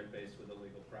when they're faced with a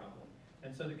legal problem.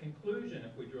 And so the conclusion,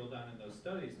 if we drill down in those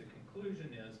studies, the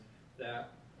conclusion is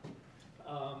that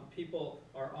people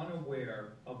are unaware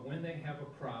of when they have a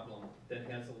problem that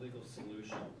has a legal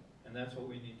solution. And that's what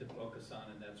we need to focus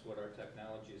on, and that's what our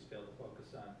technology has failed to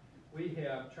focus on. We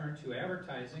have turned to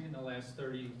advertising in the last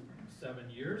 37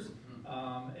 years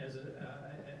as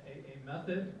a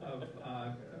method of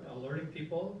alerting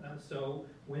people. So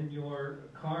when your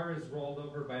car is rolled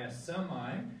over by a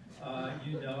semi,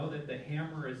 you know that the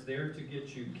hammer is there to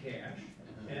get you cash.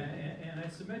 And I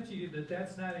submit to you that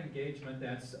that's not engagement,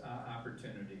 that's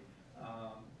opportunity.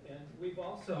 And we've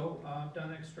also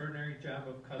done an extraordinary job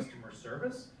of customer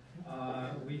service.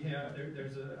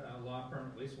 There's a law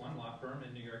firm, at least one law firm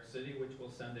in New York City, which will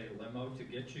send a limo to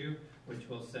get you, which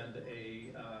will send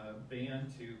a van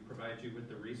to provide you with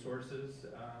the resources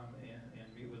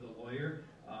and meet with a lawyer.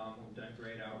 We've done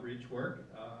great outreach work,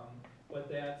 but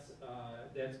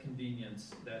that's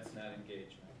convenience. That's not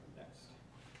engagement. Next.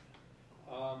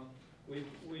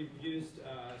 We've used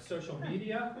social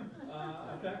media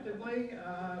effectively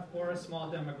for a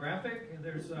small demographic.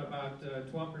 There's about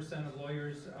 12% of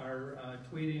lawyers are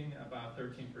tweeting, about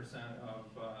 13%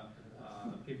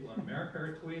 of people in America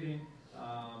are tweeting.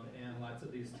 And lots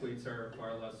of these tweets are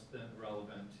far less than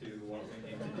relevant to what we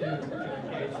need to do to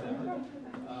engage them.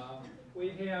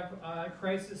 We have a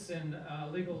crisis in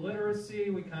legal literacy.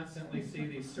 We constantly see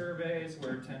these surveys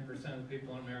where 10% of the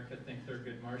people in America think they're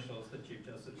good marshals, the Chief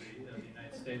Justice of the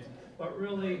United States. But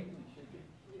really,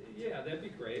 yeah, that'd be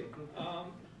great.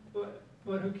 But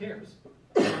who cares?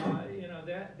 You know,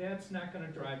 that's not going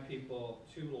to drive people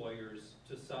to lawyers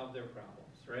to solve their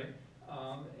problems, right?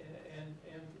 And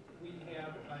we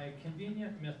have a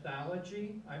convenient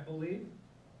mythology, I believe.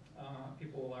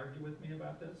 People will argue with me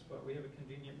about this, but we have a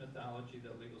convenient mythology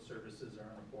that legal services are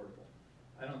unaffordable.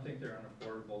 I don't think they're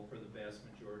unaffordable for the vast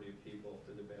majority of people,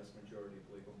 for the vast majority of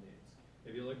legal needs.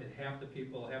 If you look at half the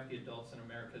people, half the adults in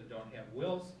America don't have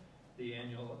wills. The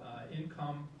annual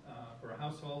income for a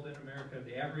household in America,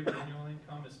 the average annual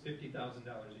income is $50,000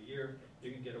 a year.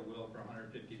 You can get a will for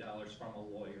 $150 from a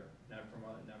lawyer, not from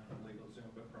LegalZoom,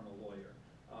 but from a lawyer.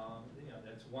 You know,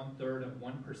 that's 1/3 of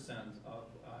 1% of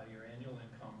your annual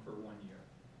income for 1 year,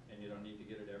 and you don't need to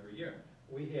get it every year.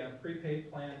 We have prepaid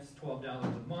plans, $12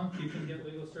 a month. You can get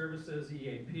legal services,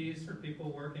 EAPs for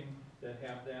people working that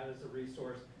have that as a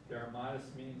resource. There are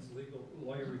modest means legal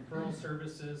lawyer referral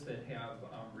services that have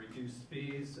reduced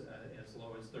fees as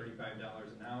low as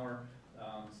 $35 an hour.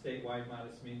 Statewide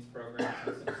modest means programs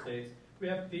in some states. We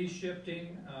have fee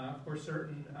shifting for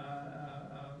certain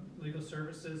legal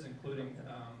services, including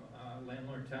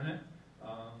landlord-tenant.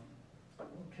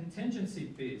 Contingency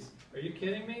fees. Are you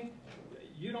kidding me?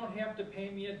 You don't have to pay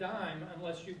me a dime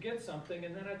unless you get something,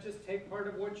 and then I just take part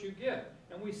of what you get.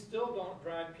 And we still don't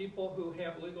drive people who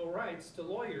have legal rights to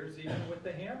lawyers, even with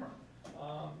the hammer.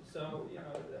 So, you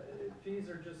know, fees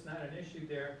are just not an issue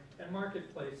there. And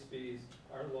marketplace fees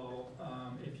are low.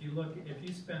 If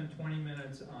you spend 20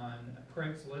 minutes on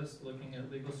Craigslist looking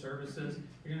at legal services,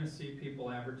 you're going to see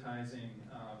people advertising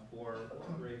for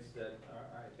rates that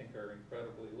I think are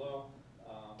incredibly low.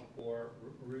 For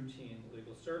routine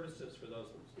legal services, for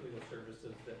those legal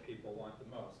services that people want the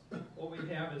most. What we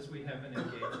have is we have an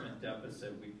engagement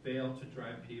deficit. We fail to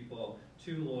drive people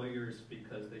to lawyers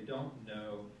because they don't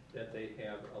know that they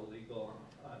have a legal,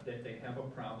 that they have a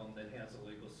problem that has a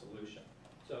legal solution.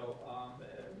 So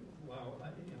while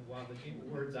the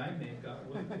words I make up,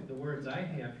 the words I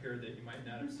have here that you might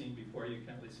not have seen before, you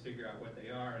can at least figure out what they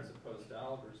are as opposed to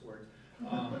Oliver's words.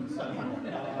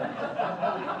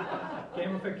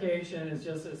 Gamification is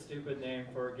just a stupid name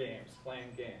for games,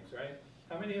 playing games, right?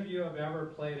 How many of you have ever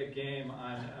played a game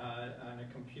on a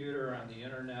computer, on the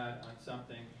internet, on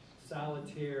something?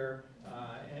 Solitaire,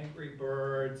 Angry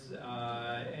Birds,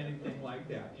 anything like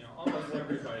that? You know, almost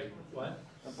everybody. What?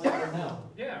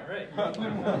 Yeah, right.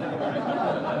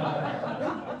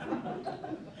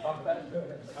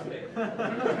 Okay.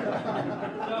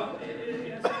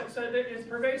 So it's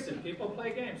pervasive. People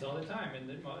play games all the time, and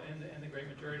the great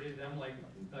majority of them, like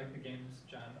the games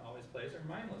John always plays, are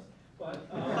mindless. But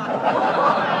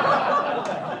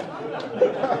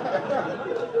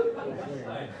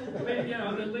you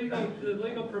know, the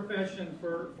legal profession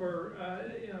for over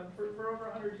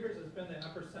 100 years has been the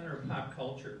epicenter of pop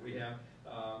culture. We have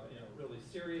you know, really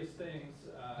serious things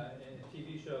in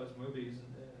TV shows, movies,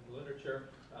 and literature.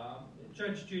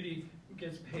 Judge Judy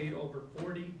gets paid over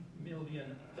 $40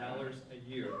 million a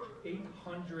year,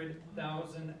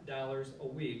 $800,000 a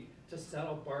week to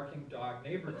settle barking dog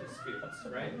neighbor disputes,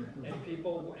 right?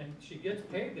 And she gets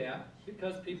paid that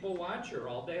because people watch her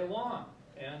all day long.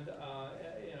 And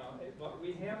you know, but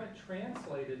we haven't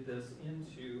translated this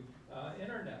into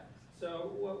internet.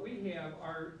 So what we have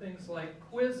are things like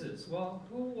quizzes. Well,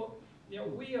 you know,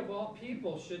 we of all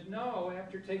people should know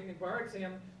after taking the bar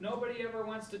exam, nobody ever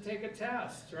wants to take a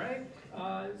test, right?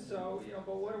 So, you know,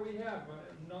 but what do we have?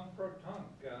 Nunc pro tunc.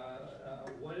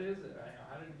 What is it?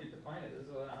 How did we define it? This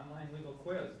is an online legal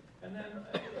quiz. And then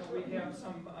we have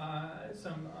some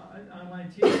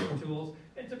online teaching tools.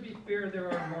 And to be fair,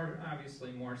 there are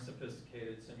obviously more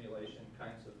sophisticated simulation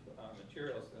kinds of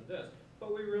materials than this.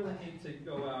 But we really need to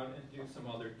go out and do some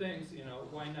other things. You know,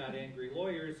 why not angry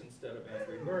lawyers instead of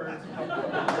angry birds?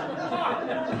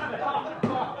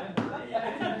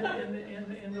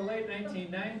 In the late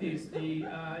 1990s, the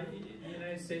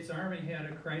United States Army had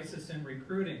a crisis in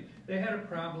recruiting. They had a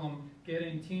problem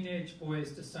getting teenage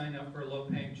boys to sign up for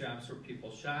low-paying jobs where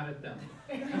people shot at them.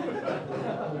 You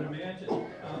would imagine.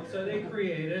 So they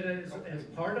created, as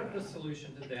part of the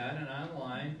solution to that, an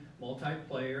online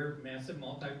multiplayer, massive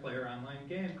multiplayer online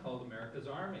game called America's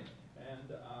Army. And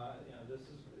you know, this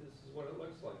is what it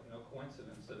looks like. No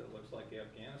coincidence that it looks like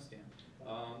Afghanistan.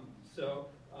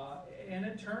 And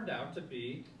it turned out to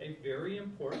be a very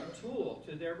important tool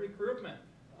to their recruitment.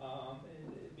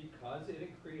 because it had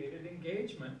created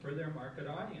engagement for their market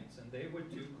audience. And they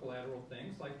would do collateral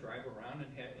things like drive around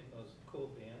and have in those cool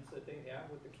vans that they have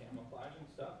with the camouflage and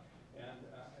stuff. And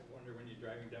I wonder when you're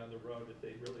driving down the road if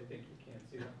they really think you can't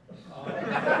see them.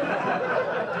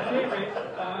 At any rate,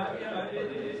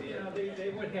 they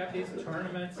would have these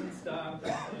tournaments and stuff,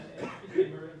 and it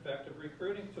became an effective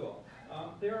recruiting tool.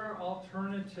 There are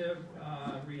alternative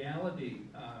reality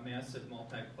massive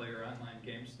multiplayer online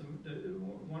games,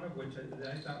 one of which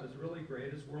I thought was really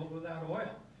great is World Without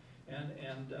Oil.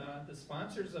 And the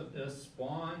sponsors of this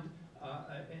spawned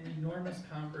an enormous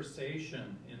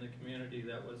conversation in the community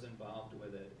that was involved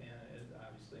with it, and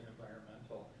obviously an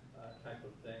environmental type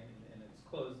of thing, and it's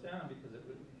closed down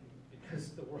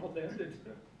because the world ended,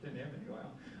 didn't have any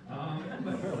oil.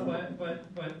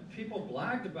 But people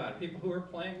blogged about it. People who were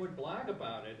playing would blog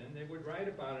about it, and they would write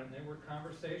about it, and there were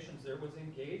conversations. There was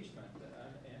engagement,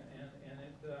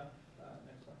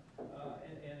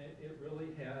 it really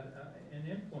had an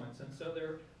influence. And so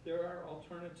there are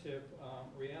alternative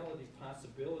reality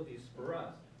possibilities for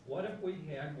us. What if we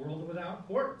had World Without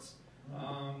Ports?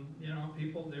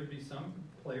 There'd be some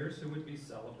players who would be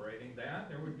celebrating that.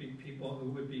 There would be people who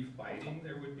would be fighting.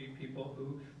 There would be people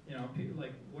who, people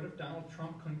like, what if Donald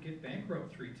Trump couldn't get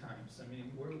bankrupt 3 times? I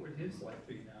mean, where would his life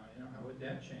be now? How would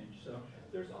that change? So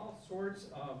there's all sorts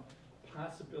of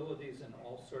possibilities and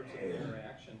all sorts of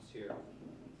interactions here.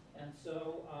 And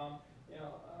so,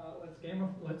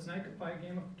 let's Nikify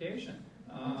gamification.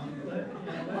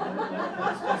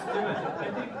 Let's just do it.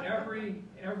 I think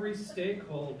every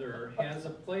stakeholder has a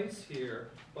place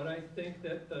here, but I think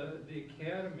that the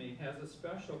Academy has a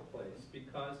special place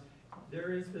because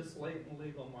there is this latent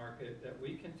legal market that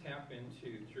we can tap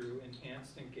into through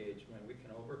enhanced engagement. We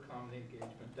can overcome the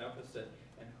engagement deficit.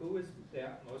 And who is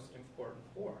that most important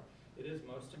for? It is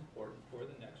most important for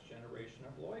the next generation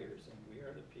of lawyers, and we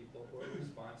are the people who are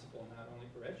responsible not only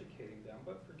for educating them,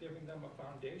 but for giving them a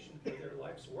foundation for their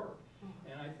life's work.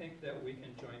 And I think that we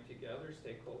can join together,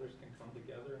 stakeholders can come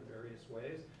together in various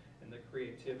ways, and the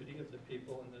creativity of the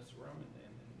people in this room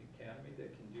and the Academy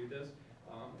that can do this.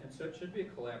 And so it should be a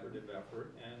collaborative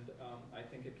effort, and I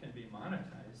think it can be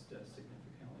monetized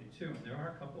significantly too. And there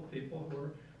are a couple people who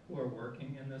are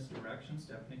working in this direction.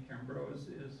 Stephanie Kimbrough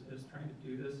is trying to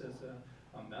do this as a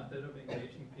method of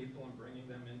engaging people and bringing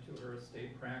them into her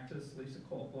estate practice. Lisa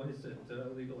Colboys at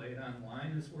Legal Aid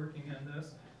Online is working on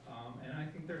this. And I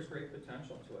think there's great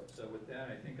potential to it. So with that,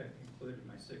 I think I've concluded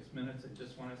my 6 minutes. I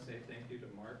just want to say thank you to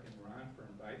Mark and Ron for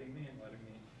inviting me and letting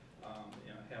me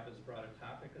have as broad a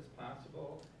topic as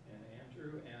possible, and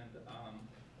Andrew, and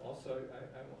also,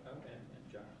 and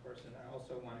John, of course, and I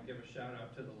also want to give a shout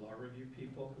out to the law review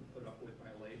people who put up with my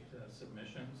late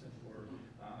submissions and were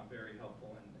very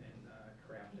helpful in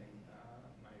crafting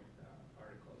my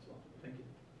article as well. Thank you.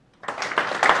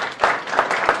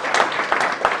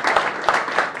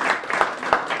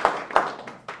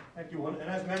 Thank you. And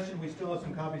as mentioned, we still have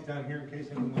some copies down here in case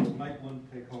anyone might want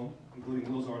to take home, including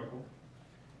Will's article.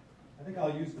 I think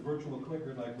I'll use the virtual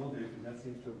clicker like Will did, because that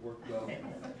seems to have worked well.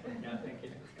 Yeah, thank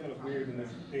you. It's kind of weird in this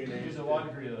day and age. Use a law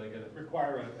degree to get it.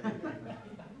 Require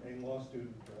a law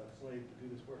student slave to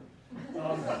do this work.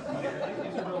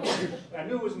 I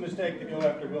knew it was a mistake to go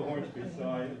after Will Hornsby, so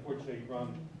unfortunately,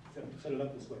 Ron set it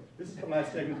up this way. This is the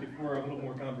last segment before a little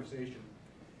more conversation.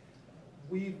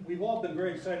 We've all been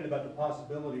very excited about the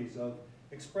possibilities of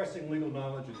expressing legal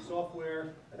knowledge in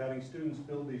software, of having students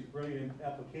build these brilliant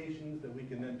applications that we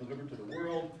can then deliver to the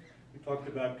world. We talked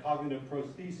about cognitive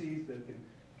prostheses that can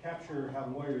capture how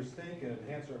lawyers think and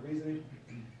enhance our reasoning.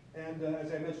 And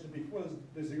as I mentioned before,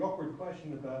 there's the awkward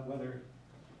question about whether,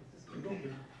 is this legal?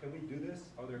 Can we do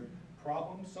this? Are there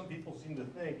problems? Some people seem to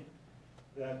think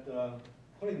that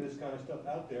putting this kind of stuff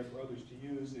out there for others to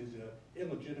use is an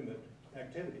illegitimate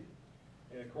activity.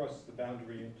 And it crosses the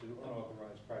boundary into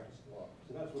unauthorized practice of law.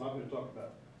 So that's what I'm going to talk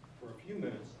about for a few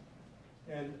minutes.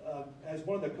 And as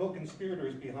one of the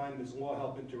co-conspirators behind this Law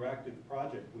Help Interactive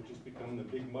project, which has become the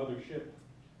big mothership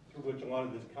through which a lot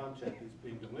of this content is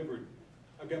being delivered,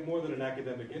 I've got more than an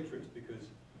academic interest because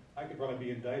I could probably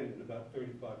be indicted in about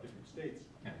 35 different states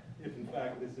if in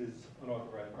fact this is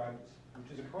unauthorized practice,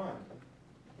 which is a crime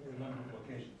in a number of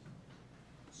locations.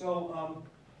 So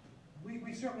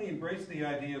we certainly embrace the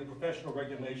idea of professional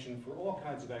regulation for all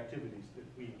kinds of activities that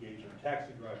we engage in: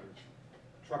 taxi drivers,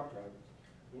 truck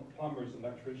drivers, plumbers,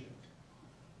 electricians.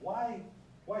 Why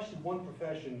should one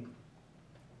profession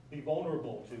be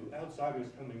vulnerable to outsiders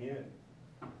coming in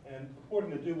and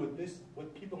purporting to do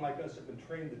what people like us have been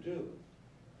trained to do,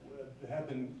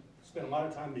 spent a lot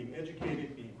of time being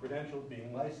educated, being credentialed,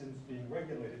 being licensed, being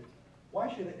regulated? Why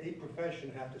should a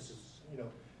profession have to,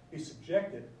 be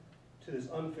subjected to this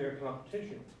unfair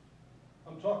competition.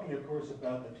 I'm talking, of course,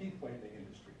 about the teeth whitening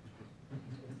industry.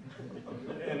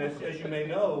 And as you may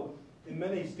know, in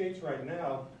many states right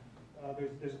now,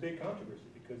 there's a big controversy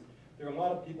because there are a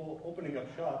lot of people opening up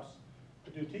shops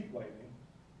to do teeth whitening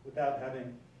without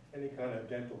having any kind of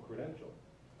dental credential.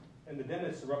 And the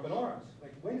dentists are up in arms.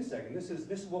 Like, wait a second, this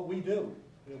is what we do.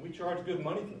 You know, we charge good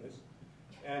money for this,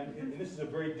 and this is a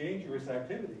very dangerous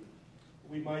activity.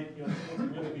 We might,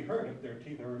 really be hurt if their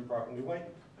teeth are improperly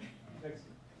whitened. Next.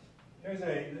 There's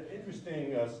an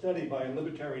interesting study by a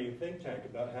libertarian think tank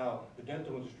about how the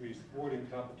dental industry is thwarting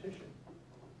competition.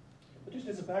 But just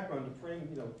as a background to frame,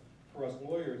 for us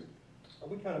lawyers, are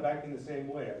we kind of acting the same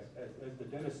way as the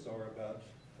dentists are about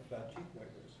teeth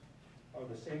whiteners? Are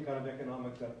the same kind of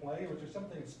economics at play, or is there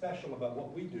something special about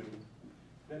what we do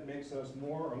that makes us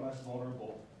more or less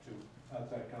vulnerable to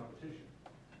outside competition?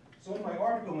 So in my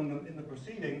article in the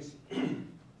proceedings,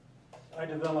 I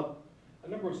developed a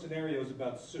number of scenarios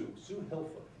about Sue Hilfer.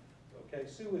 Okay,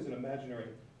 Sue is an imaginary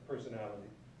personality,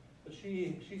 but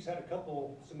she's had a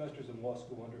couple semesters in law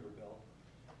school under her belt.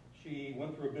 She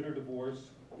went through a bitter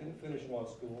divorce, didn't finish law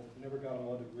school, never got a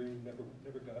law degree,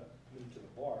 never got into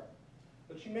the bar.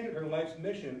 But she made it her life's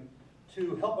mission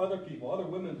to help other people, other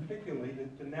women particularly,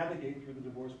 to navigate through the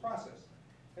divorce process.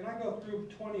 And I go through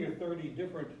 20 or 30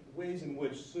 different ways in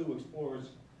which Sue explores,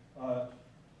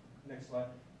 next slide,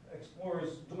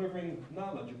 explores delivering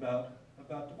knowledge about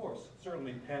divorce.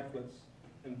 Certainly pamphlets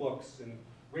and books and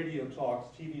radio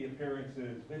talks, TV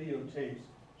appearances, videotapes.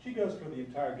 She goes for the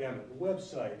entire gamut. The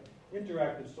website,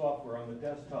 interactive software on the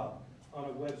desktop, on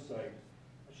a website.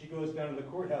 She goes down to the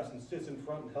courthouse and sits in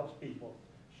front and helps people.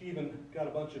 She even got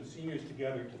a bunch of seniors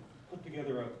together to put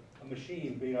together a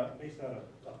machine based out of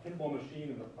a pinball machine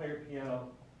and a player piano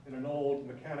and an old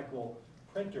mechanical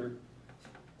printer,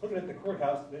 put it at the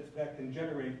courthouse that can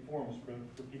generate forms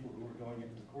for people who are going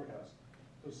into the courthouse.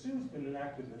 So Sue's been an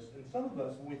activist, and some of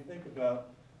us, when we think about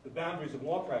the boundaries of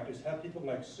law practice, have people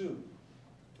like Sue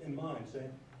in mind,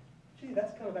 saying, gee,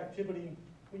 that's kind of activity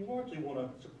we largely want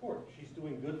to support. She's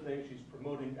doing good things, she's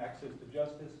promoting access to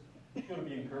justice, she's going to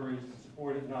be encouraged and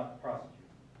supported, not prosecuted.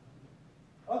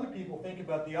 Other people think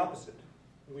about the opposite.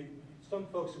 Some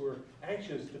folks who are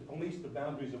anxious to police the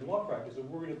boundaries of law practice are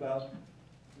worried about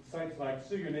sites like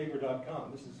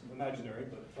sueyourneighbor.com. This is imaginary,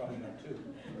 but probably not too.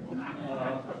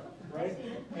 Right?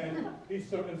 And these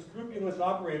sort of unscrupulous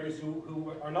operators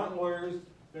who are not lawyers,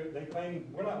 they claim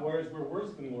we're not lawyers, we're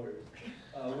worse than lawyers.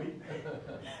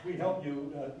 We help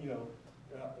you,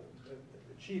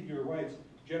 achieve your rights,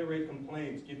 generate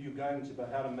complaints, give you guidance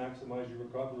about how to maximize your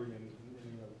recovery and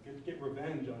get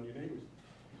revenge on your neighbors.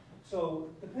 So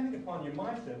depending upon your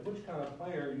mindset, which kind of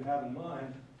player you have in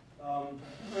mind,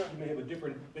 you may have a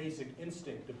different basic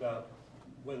instinct about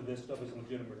whether this stuff is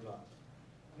legitimate or not.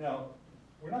 Now,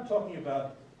 we're not talking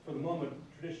about, for the moment,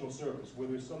 traditional service, where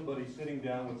there's somebody sitting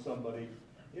down with somebody,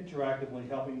 interactively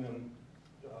helping them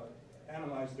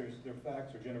analyze their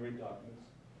facts or generate documents,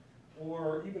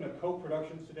 or even a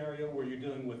co-production scenario where you're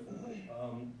dealing with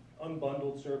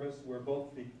unbundled service, where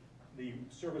both the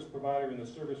service provider and the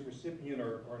service recipient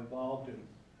are involved in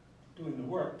doing the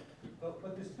work.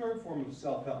 But this third form of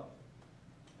self-help,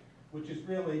 which is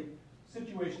really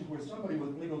situations where somebody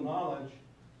with legal knowledge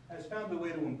has found a way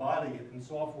to embody it in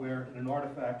software, in an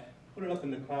artifact, put it up in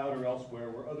the cloud or elsewhere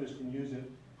where others can use it,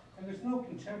 and there's no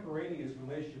contemporaneous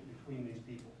relationship between these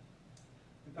people.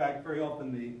 In fact, very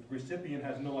often the recipient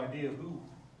has no idea who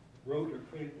wrote or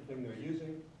created the thing they're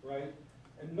using, right?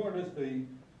 And nor does the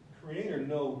creator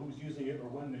know who's using it or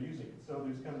when they're using it. So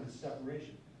there's kind of this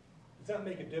separation. Does that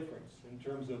make a difference in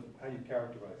terms of how you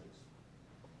characterize this?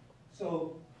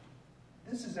 So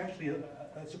this is actually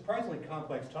a surprisingly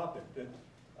complex topic that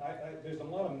there's a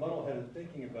lot of muddle-headed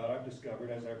thinking about, I've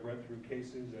discovered as I've read through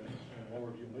cases and law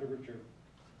review literature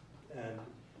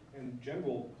and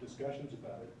general discussions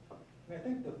about it. And I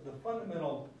think the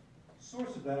fundamental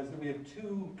source of that is that we have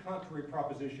two contrary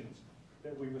propositions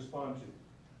that we respond to.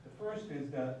 The first is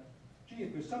that, gee,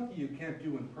 if there's something you can't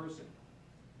do in person,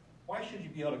 why should you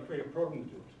be able to create a program to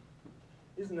do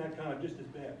it? Isn't that kind of just as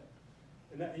bad?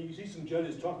 And you see some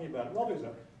judges talking about it. Well,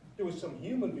 there was some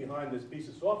human behind this piece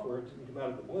of software. It didn't come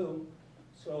out of the blue.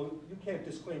 So you can't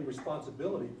disclaim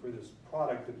responsibility for this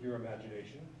product of your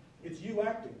imagination. It's you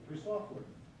acting through software.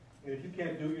 And if you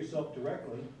can't do it yourself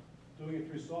directly, doing it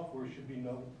through software should be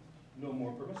no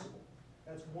more permissible.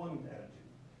 That's one attitude.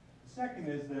 The second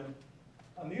is that,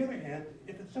 on the other hand,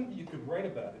 if it's something you could write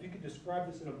about, if you could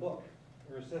describe this in a book,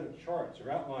 or a set of charts,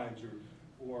 or outlines,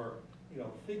 or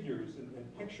figures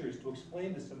and pictures to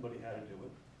explain to somebody how to do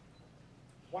it,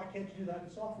 why can't you do that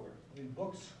in software? I mean,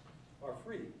 books are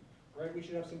free. right? We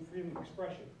should have some freedom of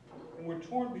expression. And we're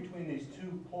torn between these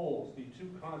two poles, the two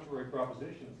contrary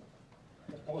propositions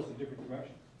that pull us in different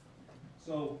directions.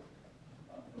 So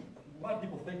a lot of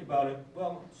people think about it,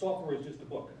 well, software is just a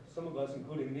book. Some of us,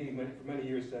 including me, for many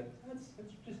years said, it's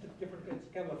just a different,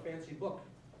 it's kind of a fancy book,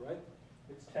 right?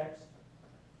 It's text.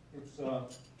 It's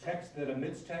text that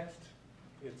emits text.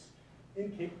 It's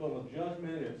incapable of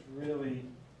judgment. It's really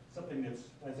something that's,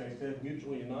 as I said,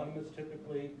 mutually anonymous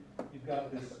typically. You've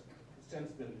got this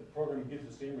sense that the program gives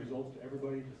the same results to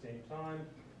everybody at the same time.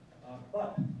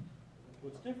 But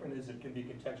what's different is it can be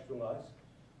contextualized,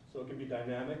 so it can be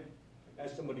dynamic.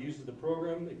 As somebody uses the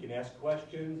program, it can ask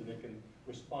questions, and it can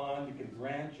respond, it can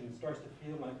branch, and it starts to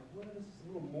feel like, well, this is a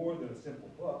little more than a simple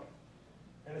book.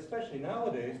 And especially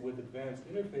nowadays with advanced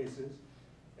interfaces,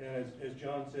 and as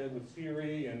John said, with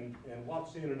Siri and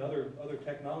Watson and other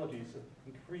technologies of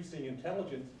increasing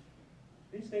intelligence,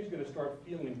 these things are going to start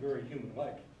feeling very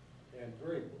human-like and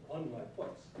very unlike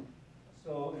books.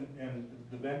 So, and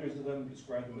the vendors of them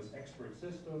describe them as expert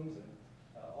systems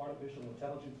and artificial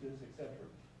intelligences, etc.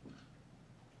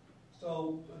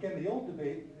 So again, the old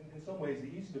debate, in some ways, the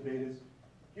easy debate is,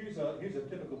 here's a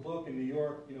typical book in New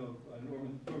York, you know,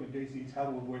 Norman Dacey's How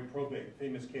to Avoid Probate,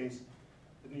 famous case.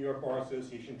 The New York Bar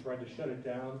Association tried to shut it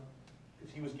down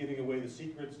because he was giving away the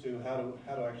secrets to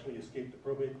how to actually escape the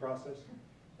probate process.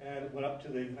 And it went up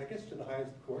to I guess to the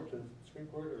highest court, to the Supreme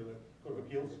Court or the Court of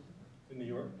Appeals in New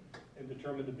York, and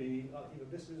determined to be,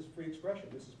 this is free expression.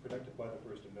 This is protected by the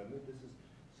First Amendment. This is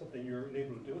something you're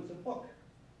able to do. It's a book,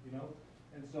 you know.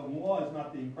 And so law is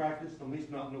not being practiced, at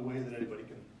least not in a way that anybody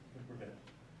can prevent.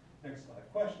 Next slide.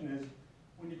 Question is,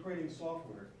 when you're creating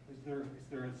software, is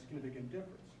there a significant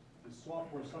difference? Does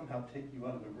software somehow take you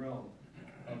out of the realm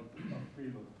of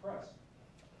freedom of the press?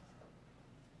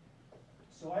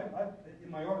 So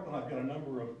in my article, I've got a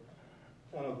number of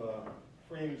kind of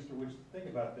frames through which to think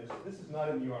about this. This is not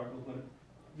in the article, but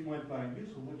you might find it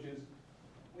useful, which is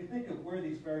we think of where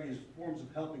these various forms of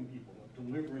helping people, of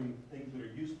delivering things that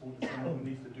are useful to someone who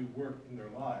needs to do work in their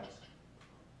lives.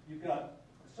 You've got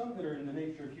some that are in the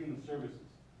nature of human services,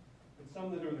 and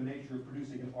some that are in the nature of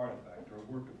producing an artifact or a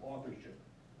work of authorship,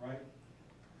 right?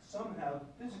 Some have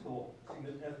physical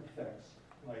effects,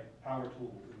 like power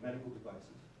tools and medical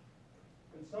devices,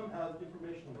 and some have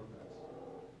informational effects.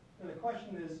 And the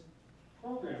question is,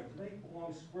 programs, do they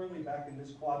belong squarely back in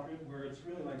this quadrant where it's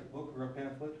really like a book or a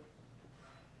pamphlet?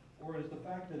 Or is the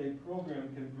fact that a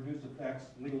program can produce effects,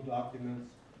 legal documents,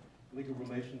 legal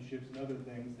relationships, and other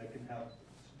things that can have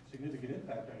significant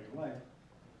impact on your life,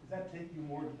 does that take you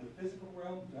more to the physical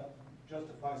realm? Does that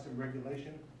justify some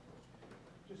regulation?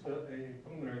 Just a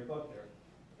preliminary thought there.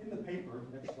 In the paper,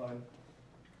 next slide,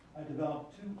 I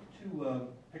developed two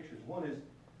pictures. One is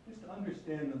just to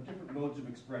understand the different modes of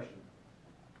expression.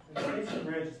 And the basic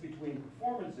branches between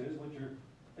performances, which are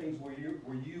things where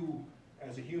you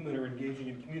as a human are engaging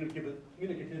in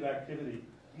communicative activity,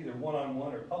 either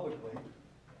one-on-one or publicly.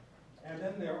 And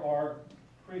then there are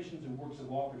creations and works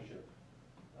of authorship,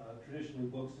 traditionally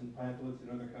books and pamphlets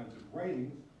and other kinds of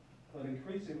writings, but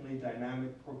increasingly dynamic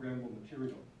programmable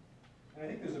material. And I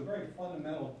think there's a very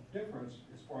fundamental difference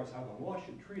as far as how the law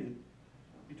should treat it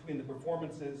between the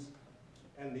performances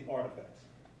and the artifacts.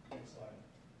 Next slide.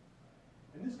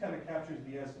 And this kind of captures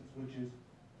the essence, which is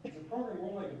a program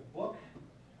more like a book,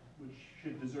 which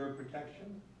should deserve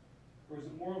protection, or is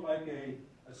it more like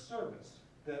a service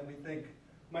that we think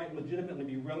might legitimately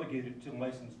be relegated to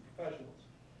licensed professionals?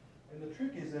 And the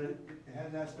trick is that it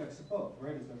has aspects of both,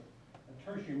 right? It's a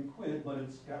tertium quid, but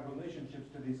it's got relationships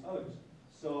to these others.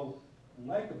 So,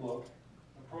 like a book,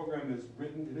 a program is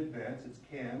written in advance, it's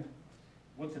canned.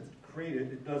 Once it's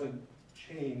created, it doesn't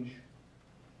change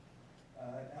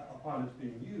upon its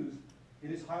being used. It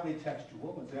is highly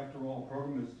textual. It's, after all, a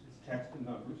program is text and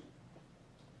numbers,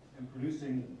 and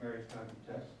producing various kinds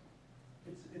of text.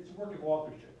 It's a work of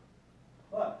authorship.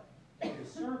 But like a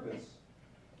service,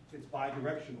 it's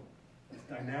bidirectional, it's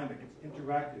dynamic, it's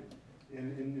interactive.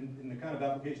 In the kind of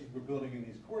applications we're building in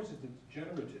these courses, it's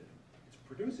generative, it's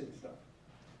producing stuff.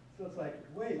 So it's like,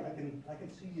 wait, I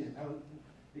can see how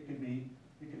it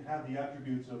can have the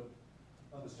attributes of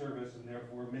a service and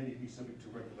therefore maybe be subject to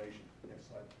regulation. Next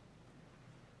slide.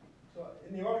 So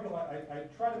in the article, I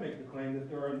try to make the claim that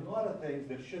there are a lot of things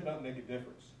that should not make a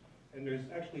difference. And there's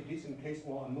actually decent case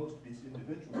law on most of these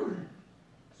individuals.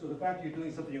 So the fact that you're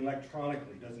doing something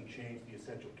electronically doesn't change the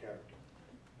essential character.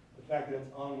 The fact that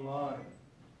it's online,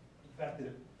 the fact that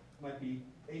it might be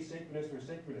asynchronous or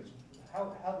synchronous,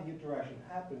 how the interaction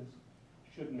happens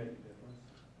shouldn't make a difference.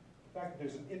 The fact that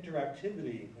there's some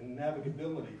interactivity and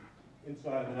navigability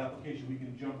inside of an application, we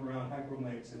can jump around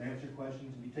hyperlinks and answer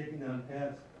questions and be taking down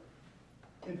paths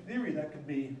In theory, that could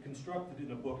be constructed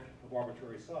in a book of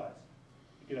arbitrary size.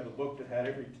 You could have a book that had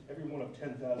every one of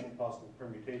 10,000 possible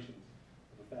permutations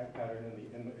of the fact pattern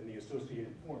and the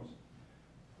associated forms.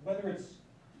 Whether it's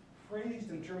phrased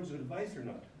in terms of advice or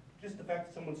not, just the fact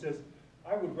that someone says,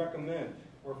 I would recommend,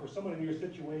 or for someone in your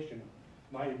situation,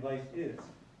 my advice is.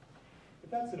 If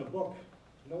that's in a book,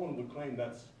 no one would claim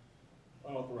that's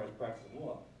unauthorized practice of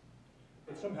law.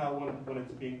 But somehow when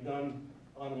it's being done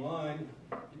online,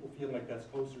 people feel like that's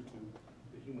closer to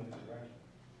the human interaction.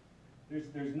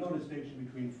 There's no distinction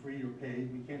between free or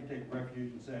paid. We can't take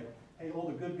refuge and say, hey, all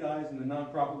the good guys in the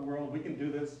nonprofit world, we can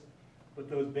do this. But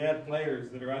those bad players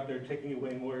that are out there taking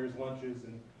away lawyers' lunches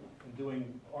and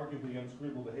doing arguably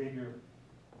unscrupulous behavior.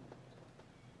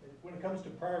 When it comes to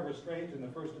prior restraint and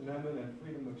the First Amendment and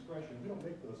freedom of expression, we don't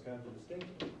make those kinds of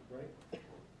distinctions, right?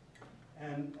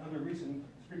 And under recent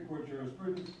Supreme Court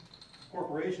jurisprudence,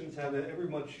 corporations have every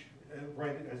much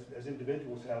right as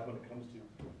individuals have when it comes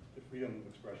to freedom of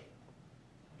expression.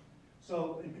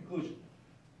 So, in conclusion,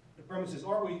 the premise is: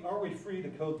 are we free to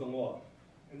code the law?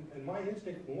 And my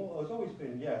instinct in law has always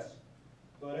been yes.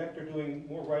 But after doing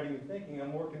more writing and thinking,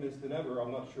 I'm more convinced than ever.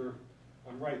 I'm not sure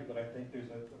I'm right, but I think there's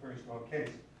a very strong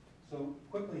case. So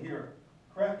quickly here,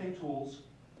 crafting tools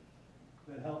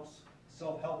that helps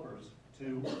self-helpers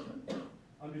to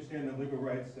understand their legal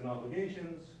rights and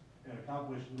obligations and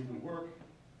accomplish legal work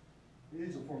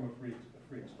is a form of free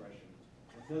expression.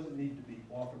 It doesn't need to be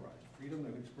authorized. Freedom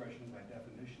of expression, by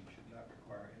definition, should not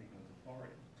require anyone's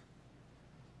authority,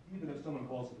 even if someone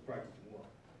calls it the practice of law.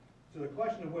 So the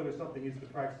question of whether something is the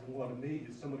practice of law to me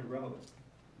is somewhat irrelevant.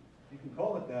 You can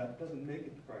call it that, it doesn't make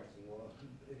it the practice of law.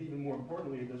 Even more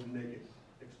importantly, it doesn't make it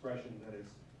expression that is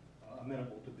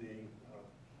amenable to being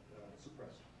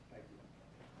suppressed. Thank you.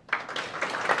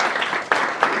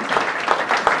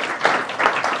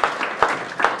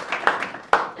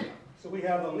 So we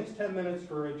have at least 10 minutes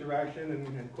for interaction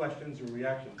and questions or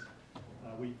reactions.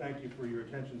 We thank you for your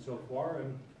attention so far,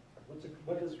 and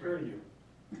what does occur to you?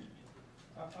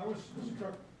 I was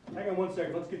struck. Hang on 1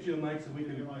 second. Let's get you a mic so we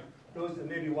can. Those that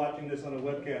may be watching this on a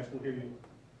webcast will hear you.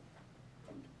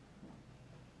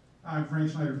 I'm Frank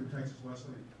Snyder from Texas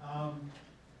Wesleyan.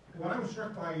 What I was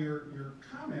struck by your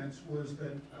comments was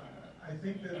that I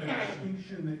think that the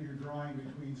distinction that you're drawing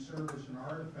between service and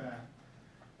artifact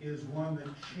is one that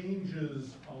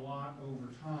changes a lot over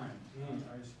time.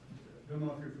 I don't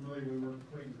know if you're familiar with work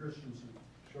with Clayton Christensen.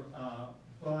 Sure.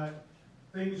 But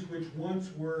things which once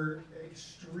were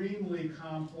extremely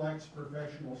complex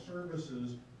professional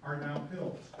services are now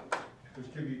pills,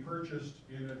 which can be purchased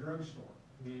in a drugstore.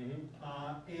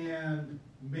 And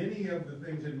many of the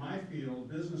things in my field,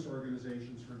 business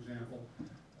organizations, for example,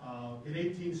 in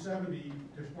 1870,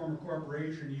 to form a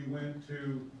corporation, you went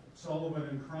to Sullivan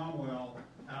and Cromwell,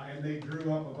 and they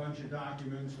drew up a bunch of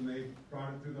documents, and they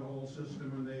brought it through the whole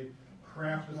system, and they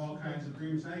crafted all kinds of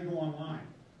agreements. Now you go online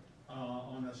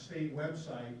on a state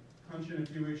website, punch in a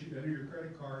few issues, enter your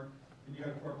credit card, and you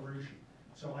got a corporation.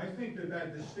 So I think that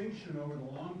that distinction over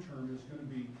the long term is going to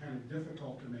be kind of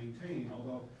difficult to maintain,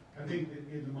 although I think that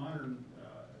in the modern,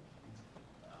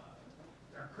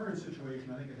 our current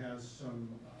situation, I think it has some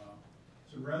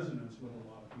resonance with a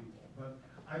lot of people. But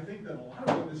I think that a lot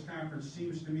of what this conference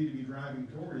seems to me to be driving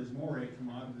toward is more a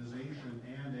commoditization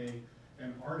and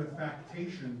an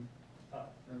artifactation,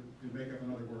 to make up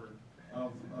another word,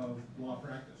 of law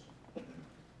practice.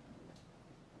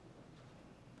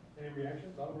 Any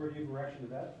reactions? Oliver, do you have a reaction to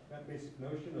that basic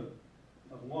notion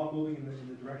of law moving in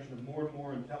the direction of more and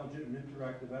more intelligent and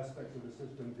interactive aspects of the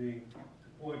system being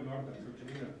deployed in artifacts? Or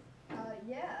Janina?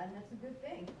 Yeah, and that's a good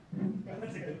thing.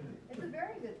 It's a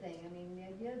very good thing. I mean, the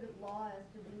idea that law has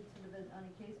to be sort of on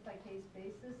a case-by-case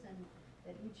basis, and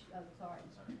that each,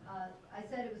 I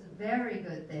said it was a very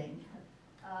good thing.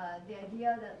 The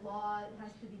idea that law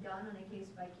has to be done on a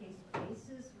case-by-case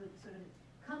basis would sort of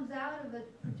comes out of a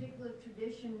particular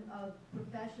tradition of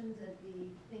professions that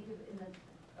we think of in the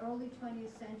early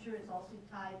 20th century. It's also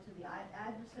tied to the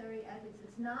adversary ethics.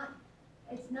 It's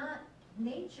not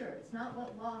nature. It's not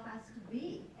what law has to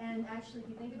be. And actually, if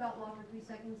you think about law for 3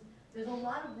 seconds, there's a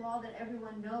lot of law that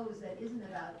everyone knows that isn't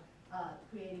about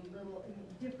creating little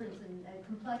difference and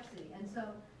complexity. And so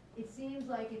it seems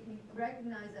like if you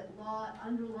recognize that law,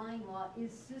 underlying law,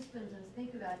 is systems and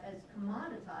think about it as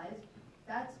commoditized,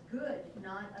 that's good,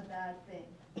 not a bad thing.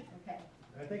 Okay.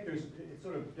 I think it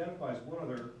sort of identifies one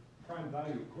other prime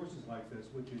value of courses like this,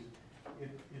 which is it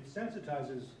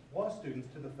sensitizes law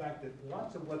students to the fact that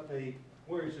lots of what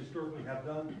lawyers historically have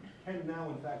done can now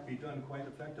in fact be done quite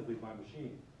effectively by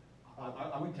machine.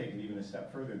 I would take it even a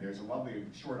step further. There's a lovely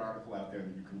short article out there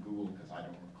that you can Google, because I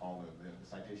don't recall the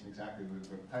citation exactly.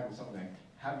 The title is something like,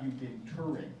 "Have you been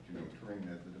Turing?" You know, Turing,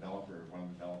 the developer, one of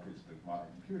the developers of the modern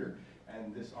computer.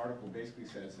 And this article basically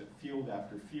says that field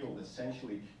after field,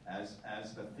 essentially, as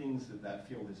the things that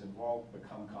field is involved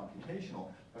become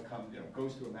computational,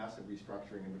 goes through a massive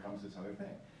restructuring and becomes this other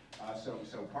thing.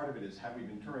 So part of it is, have we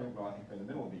been Turing? Well, I think we're in the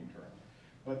middle of being Turing.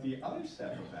 But the other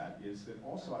step of that is that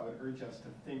also I would urge us to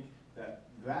think that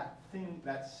that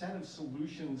set of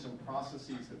solutions and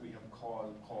processes that we have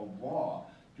called law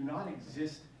do not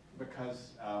exist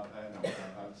because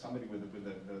somebody with the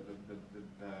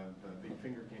big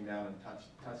finger came down and touched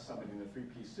somebody in a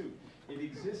three-piece suit. It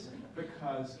exists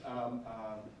because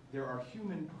there are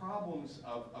human problems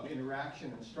of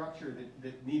interaction and structure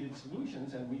that needed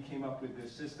solutions, and we came up with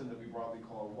this system that we broadly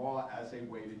call law as a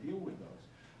way to deal with those.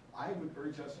 I would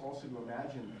urge us also to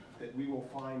imagine that we will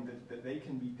find that they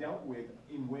can be dealt with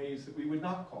in ways that we would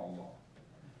not call law.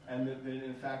 And that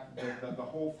in fact, the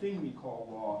whole thing we call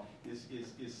law is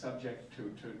subject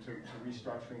to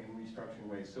restructuring and restructuring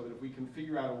ways, so that if we can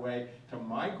figure out a way to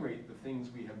migrate the things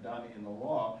we have done in the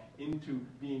law into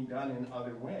being done in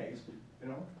other ways, you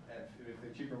know, if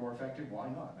they're cheaper, more effective, why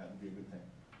not? That would be a good thing.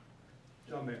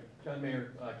 John Mayer. John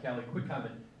Mayer, Cali, quick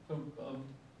comment. So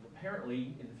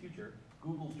apparently, in the future,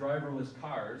 Google's driverless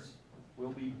cars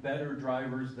will be better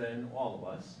drivers than all of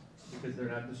us because they're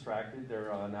not distracted,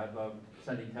 they're not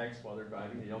sending texts while they're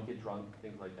driving, they don't get drunk,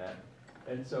 things like that.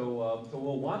 And so,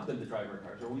 we'll want them to drive our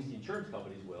cars, or at least the insurance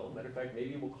companies will. Matter of fact,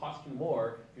 maybe it will cost you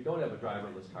more if you don't have a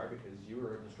driverless car because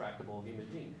you're a distractible human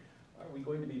being. Are we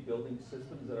going to be building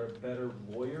systems that are better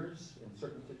lawyers in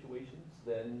certain situations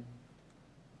than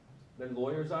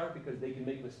lawyers are, because they can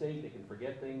make mistakes, they can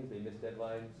forget things, they miss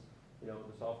deadlines? You know,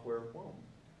 the software won't.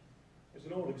 There's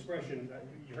an old expression,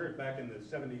 you heard back in the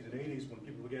 70s and 80s when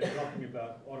people began talking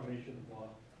about automation of law,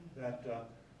 that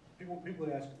people would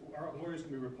ask, are lawyers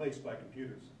going to be replaced by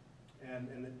computers? And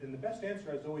the best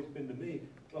answer has always been to me,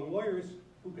 well, lawyers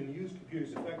who can use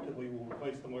computers effectively will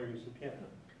replace the lawyers who can't.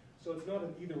 So it's not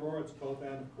an either or, it's both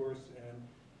and, of course.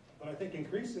 But I think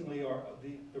increasingly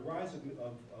the rise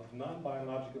of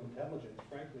non-biological intelligence,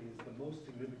 frankly, is the most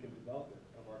significant development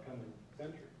of our coming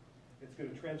century. It's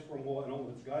going to transform law in all of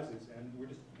its guises, and we're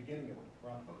just at the beginning of it.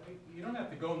 Ron? You don't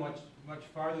have to go much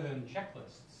farther than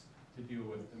checklists to deal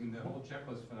with. I mean, the whole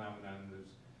checklist phenomenon.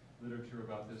 There's literature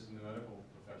about this in the medical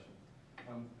profession.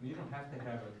 You don't have to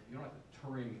have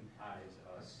Turing-ize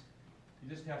us. You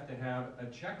just have to have a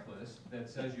checklist that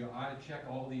says you ought to check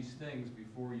all these things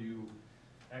before you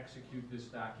execute this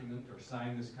document or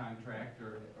sign this contract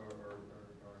or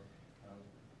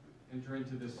enter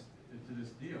into this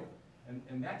deal.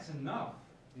 And that's enough,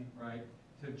 right,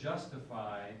 to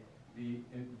justify the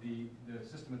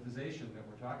systematization that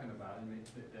we're talking about, and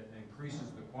that increases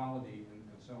the quality and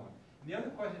so on. And the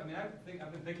other question, I mean,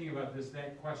 I've been thinking about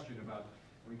that question about,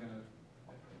 are we going to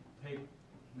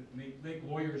make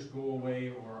lawyers go away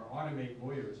or automate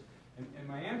lawyers? And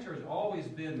my answer has always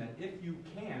been that if you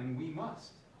can, we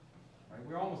must. Right?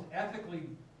 We're almost ethically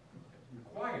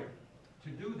required to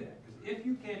do that. Because if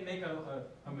you can make a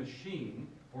machine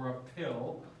or a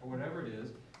pill or whatever it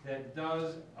is that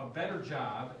does a better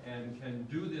job and can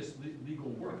do this legal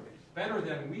work better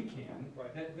than we can,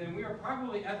 right, then we are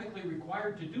probably ethically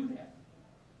required to do that.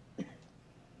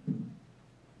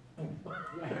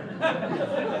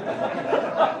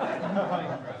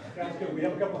 Sounds good. We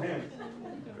have a couple hands.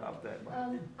 Drop that.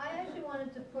 I actually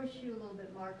wanted to push you a little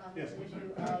bit, Mark, on this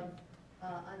issue of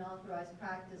unauthorized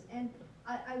practice. And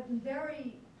I've been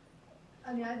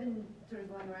sort of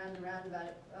going around and around about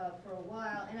it for a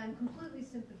while, and I'm completely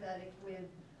sympathetic with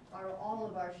all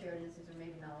of our shared instincts, or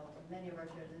maybe not all, but many of our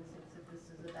shared instincts, if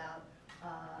this is about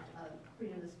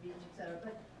freedom of speech, et cetera.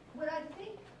 But what I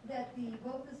think that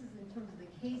both this is in terms of the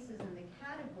cases and the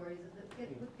categories, is that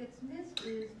what gets missed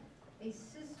is a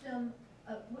system.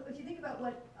 If you think about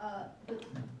what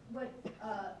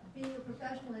being a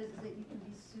professional is that you can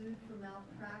be sued for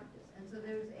malpractice, and so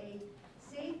there's a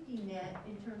safety net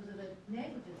in terms of a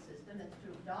negligence system. That's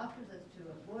true of doctors, that's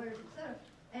true of lawyers, et cetera.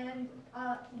 And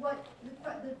the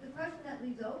question that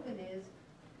leaves open is,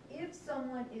 if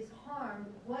someone is harmed,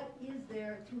 what is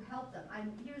there to help them?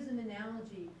 Here's an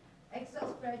analogy.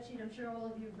 Excel spreadsheet, I'm sure all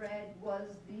of you read,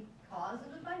 was the cause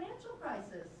of the financial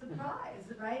crisis. Surprise,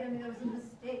 right? I mean, there was a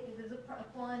mistake. There's a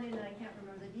flaw in it, and I can't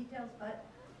remember the details, but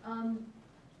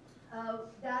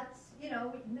that's, you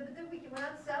know,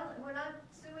 we're not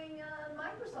suing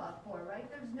Microsoft for, right?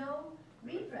 There's no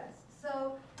redress.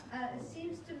 So it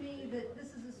seems to me that this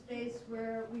is a space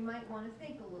where we might want to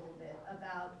think a little bit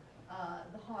about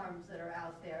the harms that are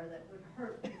out there that would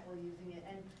hurt people using it.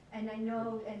 And I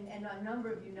know, and a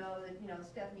number of you know that,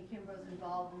 Stephanie Kimbrough's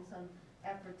involved in some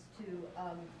efforts to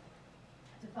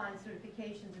find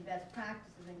certifications and best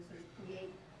practices and sort of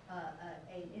create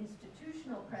an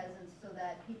institutional presence so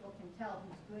that people can tell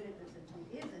who's good at this and who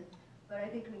isn't. But I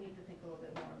think we need to think a little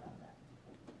bit more about that.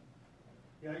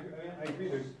 Yeah, I agree.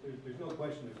 There's no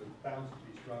question there's a balance to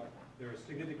be struck. There are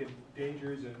significant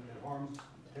dangers and harms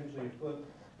potentially afoot,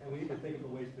 and we need to think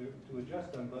of ways to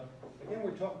adjust them. But again,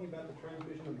 we're talking about the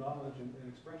transmission of knowledge and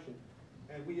expression.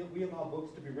 And we allow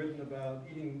books to be written about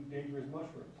eating dangerous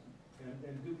mushrooms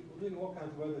and doing all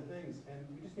kinds of other things. And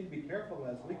we just need to be careful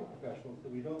as legal professionals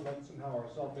that we don't let somehow our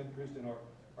self-interest and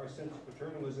our sense of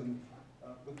paternalism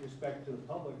with respect to the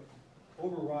public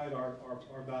override our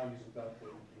values about the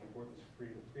importance of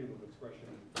freedom of expression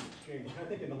and exchange. And I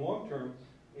think in the long term,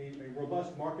 a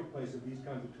robust marketplace of these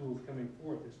kinds of tools coming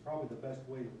forth is probably the best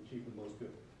way to achieve the most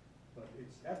good. But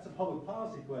that's a public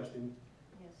policy question.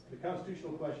 Yes. The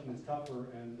constitutional question is tougher,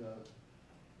 and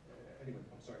anyway,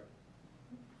 I'm sorry.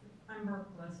 I'm Mark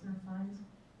Lesner-Fines,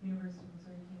 University of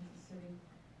Missouri, Kansas City.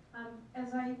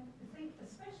 As I think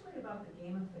especially about the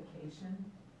gamification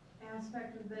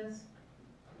aspect of this,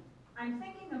 I'm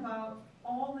thinking about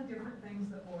all the different things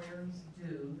that lawyers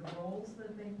do, the roles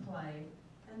that they play,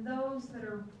 and those that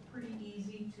are pretty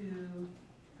easy to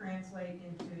translate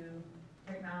into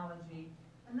technology,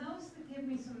 and those that give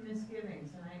me some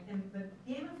misgivings. And the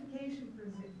gamification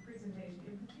presentation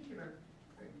in particular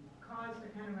caused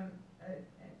a kind of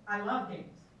I love games.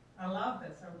 I love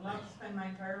this. I would love to spend my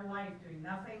entire life doing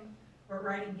nothing but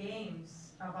writing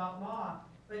games about law.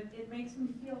 But it makes me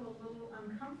feel a little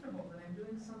uncomfortable that I'm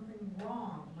doing something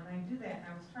wrong when I do that. And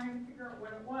I was trying to figure out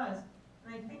what it was.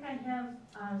 And I think I have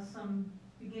some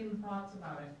beginning thoughts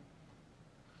about it.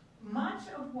 Much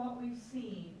of what we've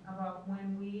seen about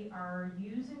when we are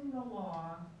using the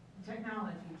law,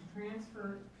 technology, to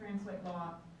translate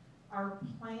law, are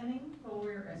planning, the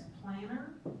lawyer as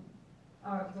planner,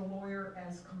 the lawyer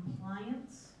as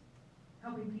compliance,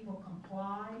 helping people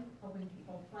comply, helping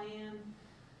people plan,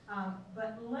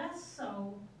 but less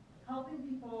so helping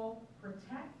people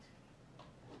protect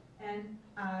and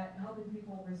helping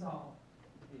people resolve.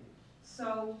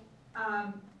 So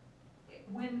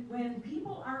when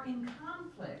people are in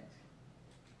conflict,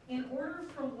 in order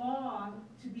for law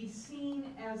to be seen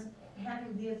as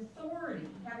having the authority,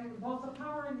 having both the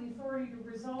power and the authority to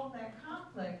resolve that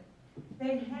conflict,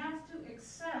 they have to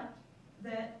accept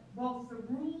that both the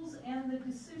rules and the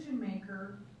decision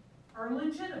maker are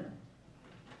legitimate.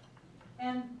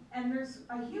 And there's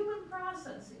a human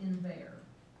process in there.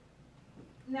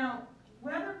 Now,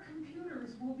 whether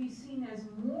computers will be seen as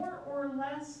more or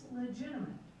less legitimate,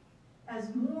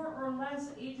 as more or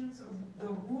less agents of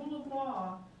the rule of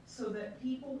law, so that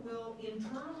people will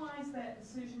internalize that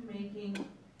decision making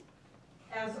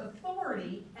as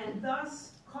authority and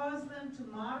thus cause them to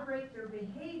moderate their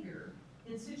behavior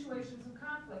in situations of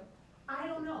conflict, I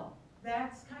don't know.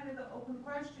 That's kind of the open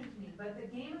question to me. But the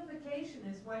gamification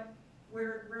is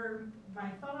where my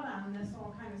thought on this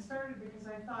all kind of started, because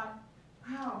I thought,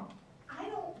 wow, I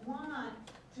don't want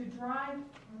to drive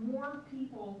more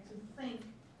people to think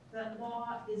that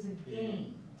law is a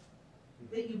game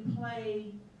that you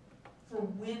play for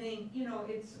winning. You know,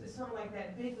 it's sort of like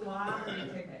that big lottery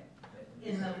ticket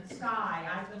in the sky.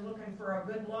 I've been looking for a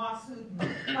good lawsuit, and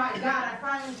by God, I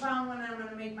finally found one, and I'm going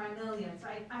to make my millions.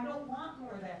 I don't want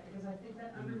more of that, because I think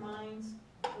that undermines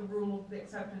the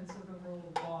acceptance of the rule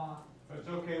of law. But it's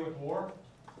okay with war?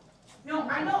 No,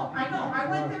 I know. I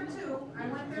went there too.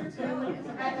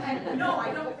 No,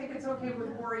 I don't think it's okay with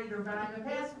war either, but I'm a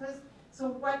pacifist, so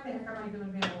what the heck am I doing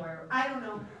being a lawyer? I don't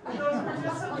know. Those were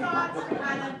just some thoughts to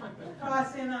kind of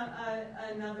toss in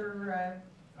another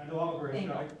I know Oliver has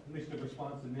got at least a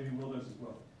response, and maybe Will does as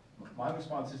well. My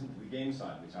response isn't to the game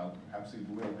side, which I'll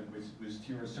absolutely will, but was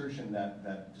to your assertion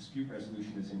that dispute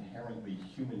resolution is inherently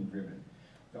human-driven.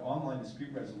 The online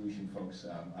dispute resolution folks,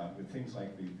 with things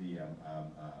like the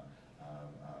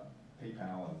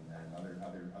PayPal and other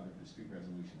dispute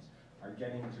resolutions, are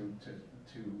getting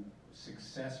to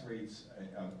success rates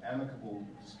of amicable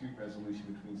dispute resolution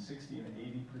between 60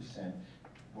 and 80%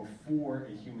 before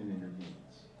a human intervenes.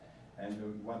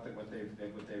 And what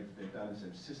they've done is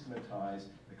they've systematized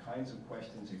the kinds of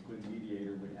questions a good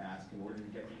mediator would ask in order to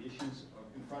get the issues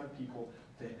in front of people,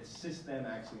 to assist them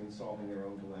actually in solving their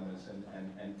own dilemmas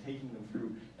and taking them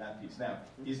through that piece. Now,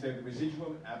 is there the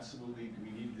residuum? Absolutely. Do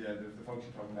we need the folks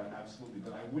you're talking about? Absolutely.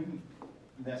 But I wouldn't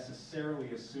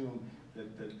necessarily assume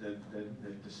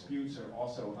the disputes are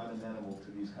also unamenable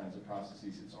to these kinds of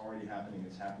processes. It's already happening.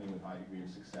 It's happening with high degree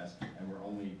of success, and we're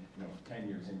only 10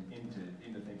 years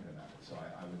into thinking about it. So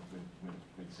I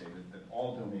would say that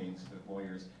all domains that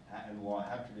lawyers and law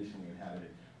have traditionally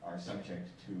inhabited are subject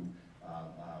to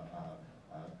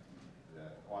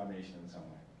automation in some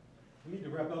way. We need to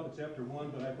wrap up. It's after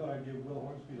 1, but I thought I'd give Will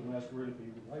Hornsby the last word if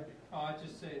he would like it. Oh, I'd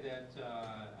just say that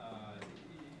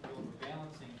what we're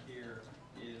balancing here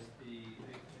is the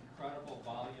incredible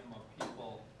volume of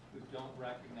people who don't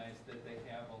recognize that they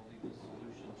have a legal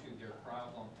solution to their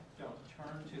problem, don't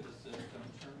turn to the system,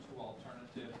 turn to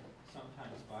alternative,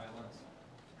 sometimes violence,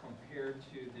 compared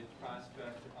to the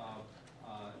prospect of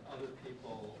other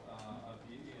people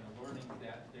learning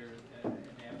that there's an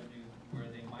avenue where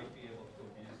they might be able to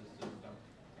abuse the system,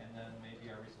 and then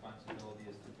maybe our responsibility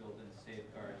is to build in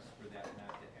safeguards for that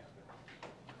not to happen.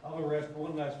 I'll ask for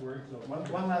one last word. So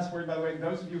one last word, by the way.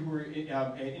 Those of you who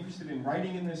are interested in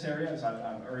writing in this area, as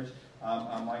I've urged,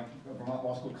 my Vermont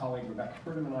Law School colleague Rebecca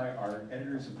Purdom and I are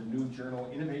editors of the new journal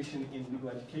Innovation in Legal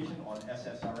Education on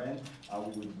SSRN.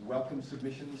 We would welcome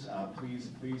submissions. Please,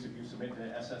 if you submit to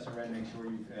SSRN, make sure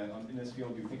you, in this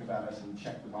field, you think about us and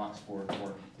check the box for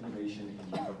innovation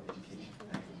in legal education.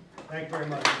 Thank you. Thank you very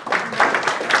much.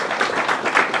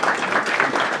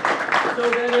 So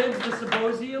that ends the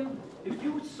symposium. If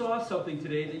you saw something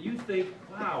today that you think,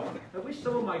 wow, I wish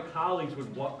some of my colleagues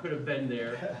could have been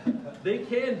there, they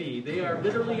can be. They are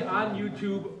literally on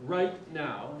YouTube right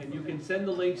now, and you can send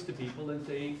the links to people and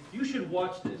say, you should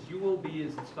watch this. You will be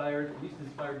as inspired, at least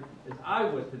inspired as I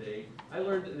was today. I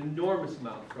learned an enormous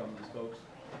amount from these folks.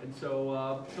 And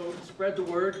so, so spread the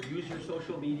word, use your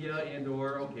social media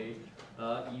and/or,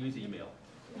 use email.